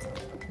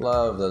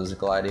 Love those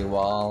glidey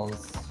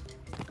walls.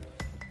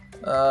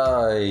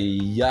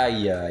 Ay,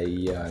 ay,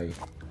 ay, ay.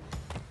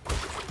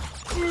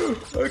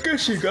 I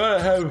guess you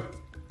gotta have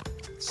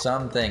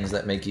some things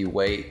that make you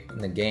wait in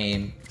the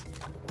game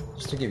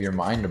just to give your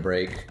mind a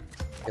break.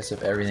 I guess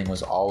if everything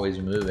was always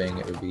moving,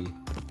 it would be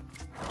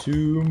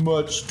too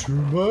much, too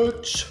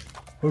much.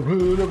 I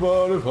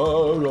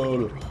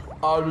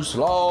just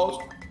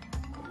lost.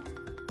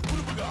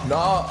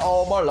 Not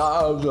all my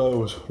lives, I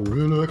was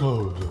really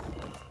close.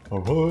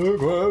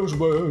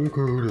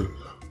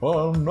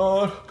 I'm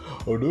not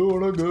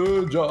doing a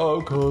good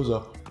job cause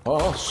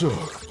I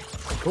suck.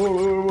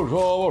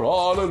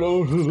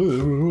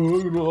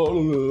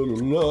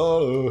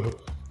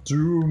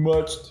 Too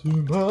much,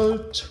 too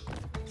much.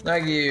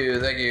 Thank you.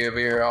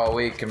 Be here all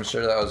week. I'm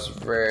sure that was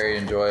very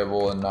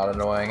enjoyable and not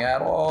annoying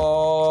at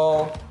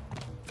all.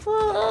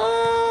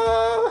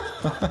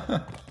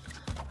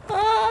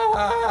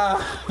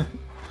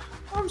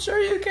 I'm sure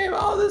you came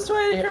all this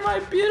way to hear my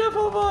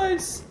beautiful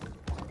voice.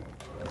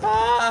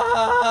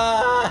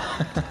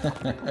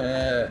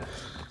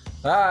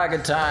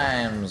 Good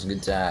times,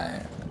 good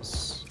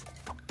times.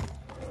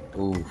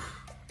 Oof.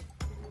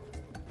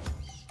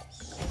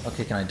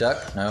 Okay, can I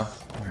duck? No?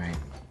 Alright.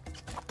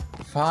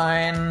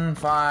 Fine.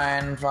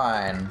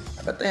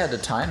 I bet they had to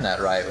time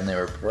that right when they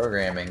were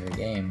programming the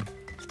game.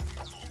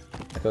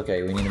 Like,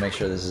 okay, we need to make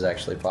sure this is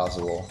actually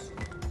possible.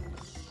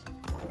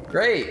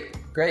 Great,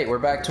 we're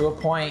back to a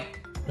point.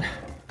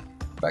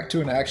 Back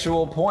to an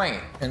actual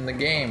point in the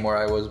game where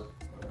I was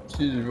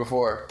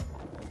before.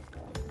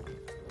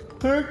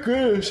 Thank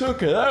goodness,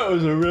 okay, that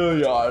was a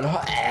really odd.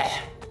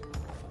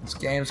 This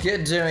game's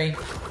getting to me.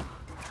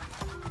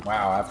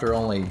 Wow, after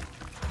only,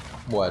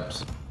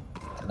 what,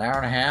 an hour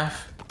and a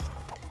half?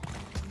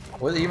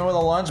 Even with a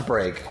lunch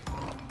break.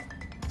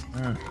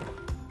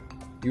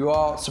 You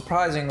all,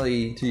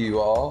 surprisingly to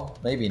you all,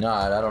 maybe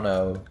not, I don't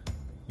know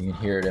if you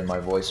can hear it in my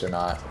voice or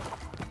not.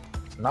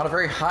 I'm not a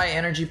very high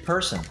energy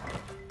person.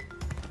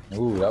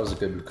 Ooh, that was a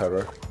good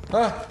recover.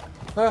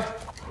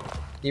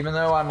 Even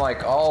though I'm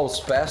like all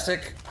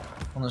spastic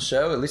on the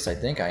show, at least I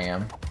think I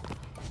am.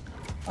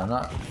 I'm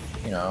not,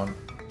 you know,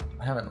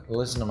 I haven't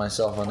listened to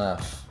myself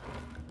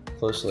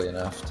closely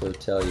enough to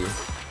tell you.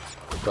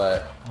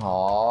 But,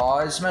 aw,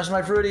 I smashed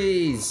my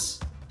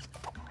fruities!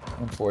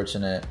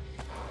 Unfortunate.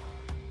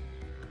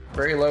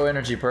 Very low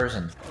energy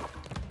person.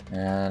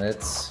 And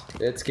it's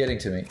getting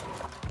to me.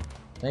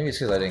 Maybe it's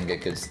because I didn't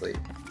get good sleep.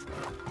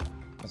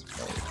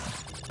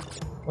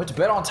 Went to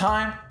bed on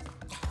time,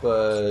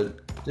 but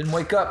didn't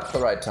wake up at the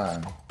right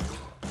time.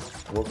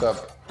 Woke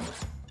up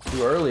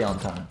too early on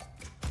time.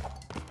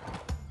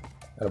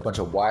 Got a bunch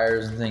of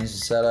wires and things to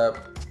set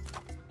up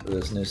for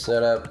this new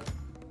setup.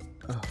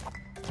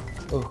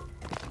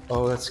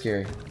 Oh, that's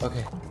scary.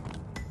 Okay.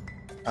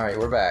 Alright,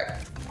 we're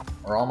back.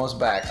 We're almost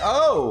back.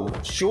 Oh,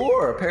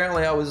 sure.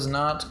 Apparently I was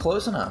not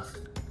close enough.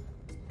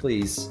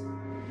 Please.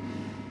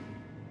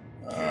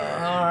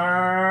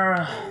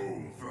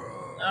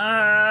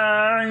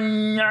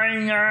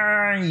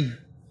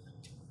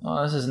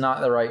 Oh, this is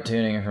not the right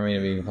tuning for me to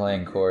be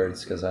playing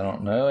chords because I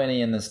don't know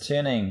any in this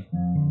tuning.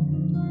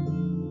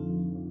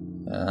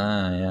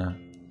 Ah, yeah.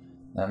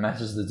 That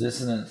matches the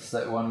dissonance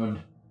that one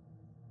would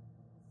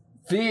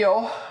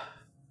feel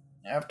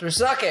after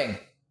sucking.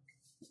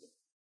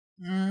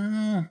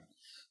 I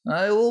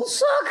will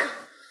suck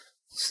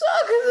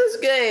in this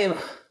game.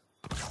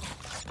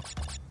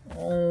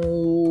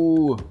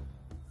 Oh,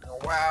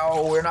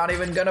 wow, we're not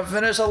even gonna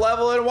finish a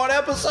level in one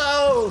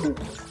episode.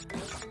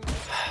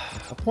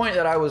 A point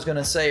that I was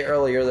gonna say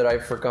earlier that I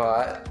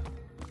forgot.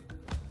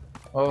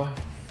 Oh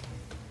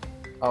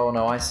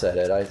no, I said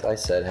it. I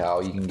said how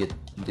you get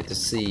to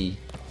see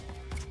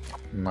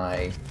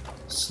my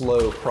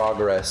slow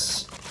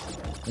progress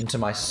into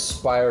my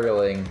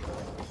spiraling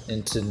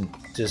into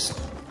just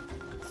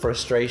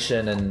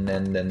frustration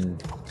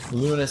and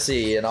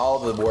lunacy and all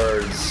the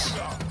words.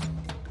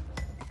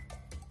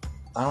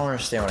 I don't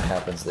understand what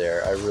happens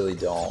there. I really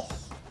don't.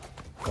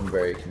 I'm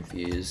very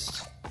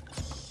confused.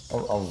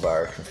 I'm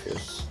very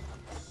confused.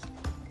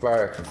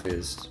 Very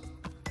confused.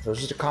 If it was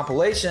just a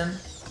compilation,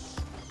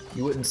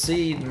 you wouldn't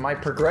see my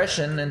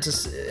progression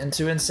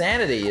into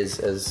insanity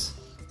as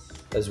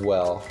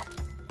well.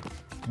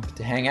 You get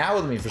to hang out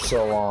with me for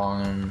so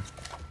long and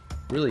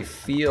really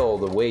feel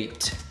the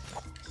weight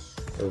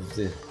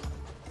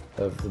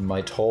of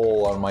my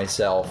toll on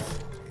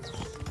myself.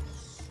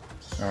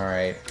 All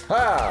right.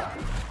 Ha!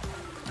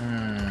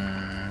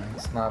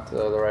 It's not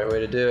the right way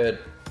to do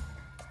it.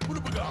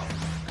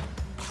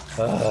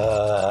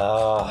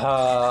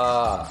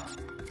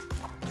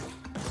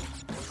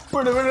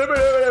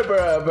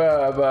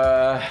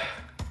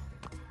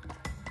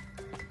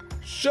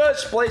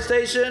 Shush,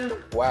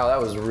 PlayStation! Wow, that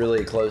was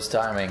really close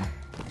timing.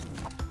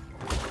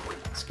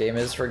 This game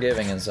is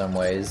forgiving in some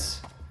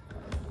ways.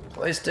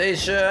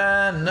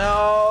 PlayStation,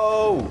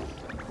 no!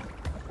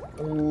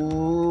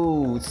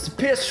 Ooh, it's the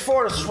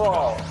PS4's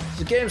fault. It's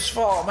the game's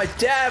fault. My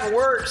dad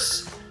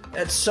works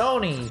at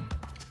Sony.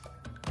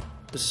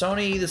 Is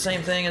Sony the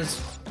same thing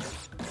as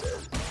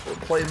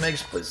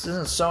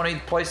isn't Sony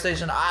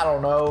PlayStation? I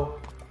don't know.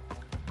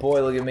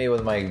 Boy, look at me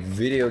with my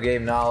video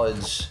game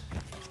knowledge.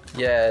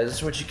 Yeah, this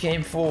is what you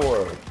came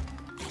for.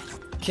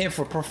 You came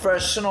for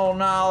professional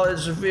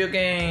knowledge of video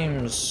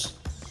games.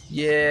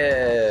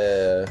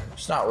 Yeah,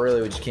 it's not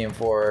really what you came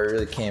for. It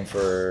really came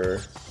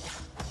for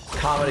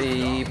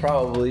comedy,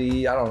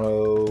 probably. I don't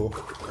know.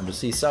 Or to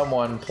see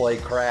someone play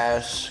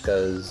Crash,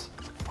 because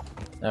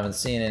I haven't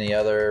seen any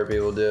other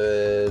people do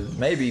it.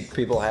 Maybe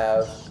people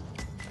have.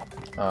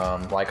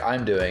 Like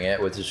I'm doing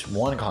it with just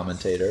one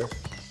commentator.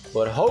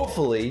 But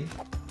hopefully,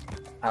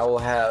 I will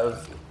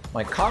have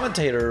my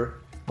commentator,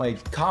 my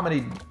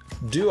comedy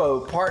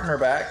partner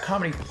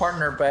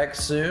back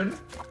soon.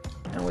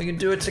 And we can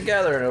do it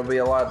together and it'll be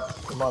a lot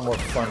more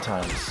fun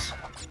times.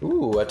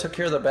 Ooh, I took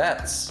care of the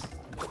bats.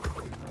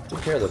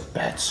 Took care of the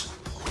bats.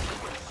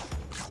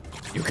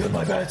 You killed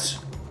my bats.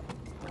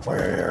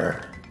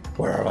 Where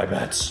are my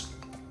bats?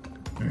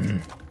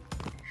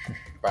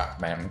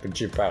 Batman, could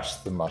you pass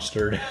the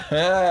mustard?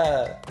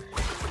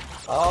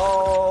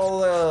 All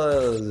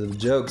the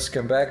jokes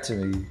come back to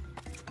me.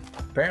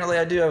 Apparently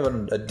I do have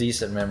a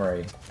decent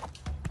memory.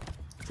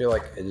 I feel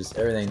like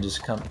everything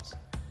just comes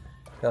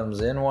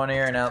in one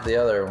ear and out the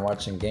other. I'm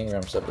watching Game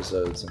Grumps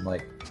episodes. I'm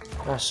like,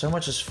 gosh, so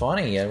much is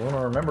funny. I want to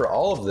remember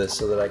all of this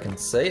so that I can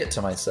say it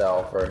to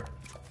myself or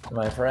to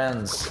my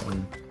friends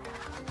and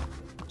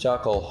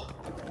chuckle.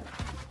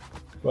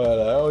 But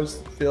I always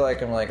feel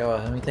like I'm like, oh,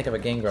 let me think of a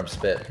Game Grumps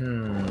bit. I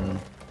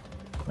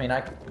mean,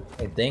 I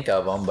think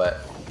of them, but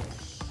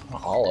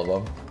not all of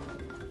them.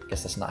 I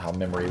guess that's not how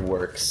memory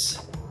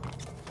works.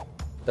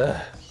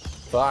 Ugh,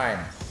 fine.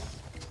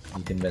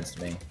 You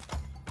convinced me.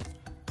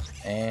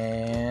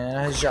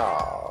 And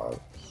ja.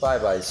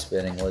 Bye-bye,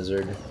 spinning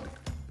lizard.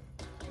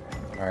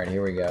 Alright,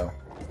 here we go.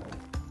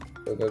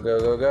 Go, go, go,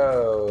 go,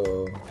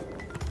 go.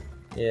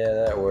 Yeah,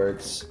 that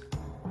works.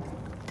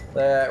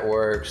 That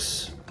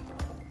works.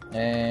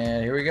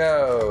 And here we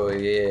go.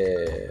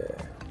 Yeah.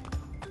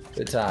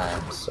 Good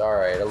times.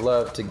 Alright, I'd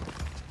love to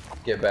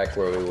get back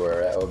where we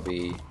were. That would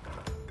be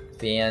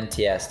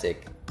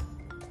fantastic.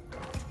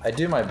 I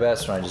do my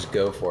best when I just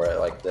go for it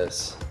like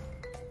this.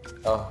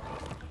 Oh,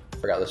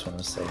 forgot this one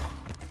was safe.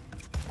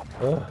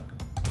 Ugh.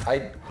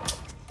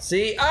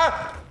 See?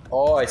 Ah!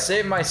 Oh, I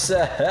saved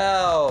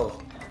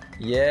myself!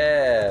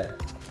 Yeah.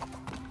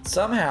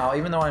 Somehow,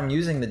 even though I'm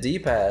using the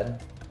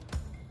D-pad,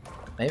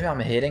 maybe I'm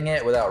hitting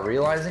it without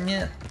realizing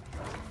it.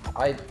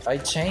 I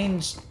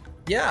changed.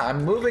 Yeah,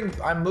 I'm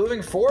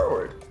moving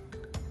forward.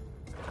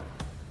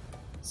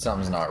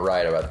 Something's not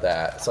right about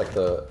that. It's like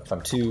if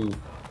I'm too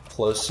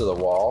close to the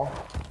wall,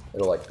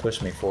 it'll like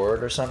push me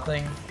forward or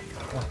something.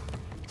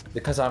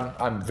 Because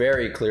I'm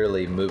very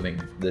clearly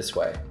moving this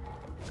way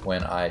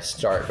when I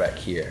start back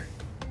here.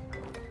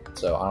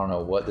 So I don't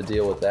know what the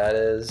deal with that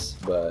is,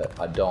 but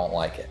I don't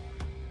like it.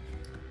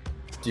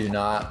 Do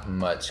not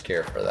much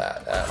care for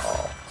that at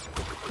all.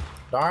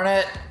 Darn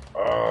it!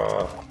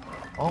 Ugh.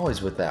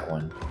 Always with that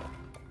one.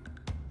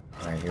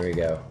 Alright, here we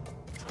go.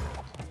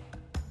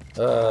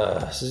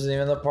 This isn't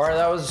even the part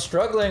that I was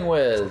struggling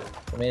with.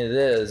 I mean, it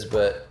is,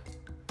 but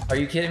are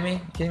you kidding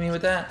me? Kidding me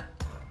with that?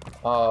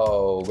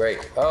 Oh,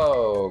 great.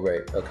 Oh,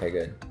 great. Okay,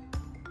 good.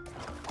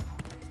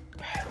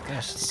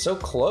 Gosh, it's so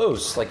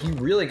close. Like, you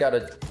really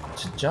gotta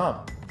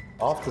jump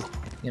off the,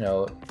 you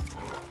know,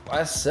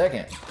 last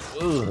second.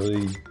 Ugh.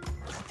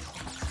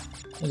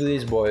 Look at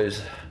these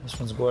boys. This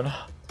one's going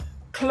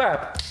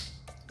clap.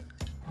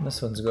 And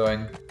this one's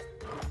going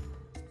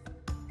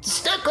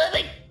stop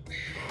clapping.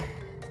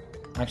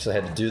 I actually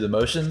had to do the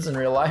motions in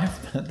real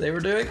life that they were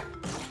doing,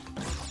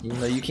 even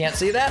though you can't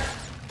see that,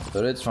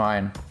 but it's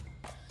fine.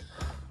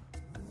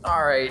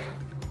 All right,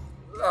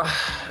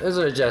 is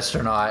it a jest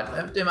or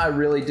not? Am I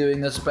really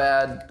doing this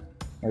bad,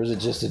 or is it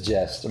just a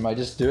jest? Am I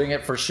just doing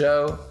it for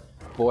show?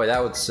 Boy,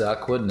 that would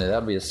suck, wouldn't it?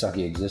 That'd be a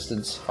sucky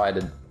existence if I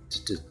had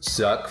to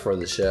suck for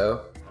the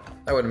show.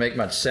 That wouldn't make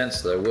much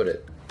sense, though, would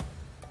it?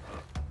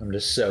 I'm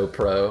just so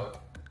pro.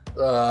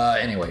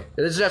 Anyway,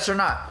 is it a jest or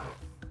not?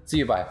 See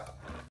you, bye.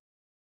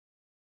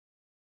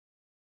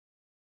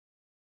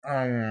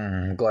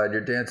 I'm glad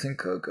you're dancing,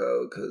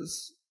 Coco,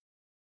 because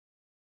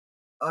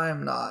I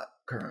am not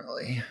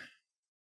currently.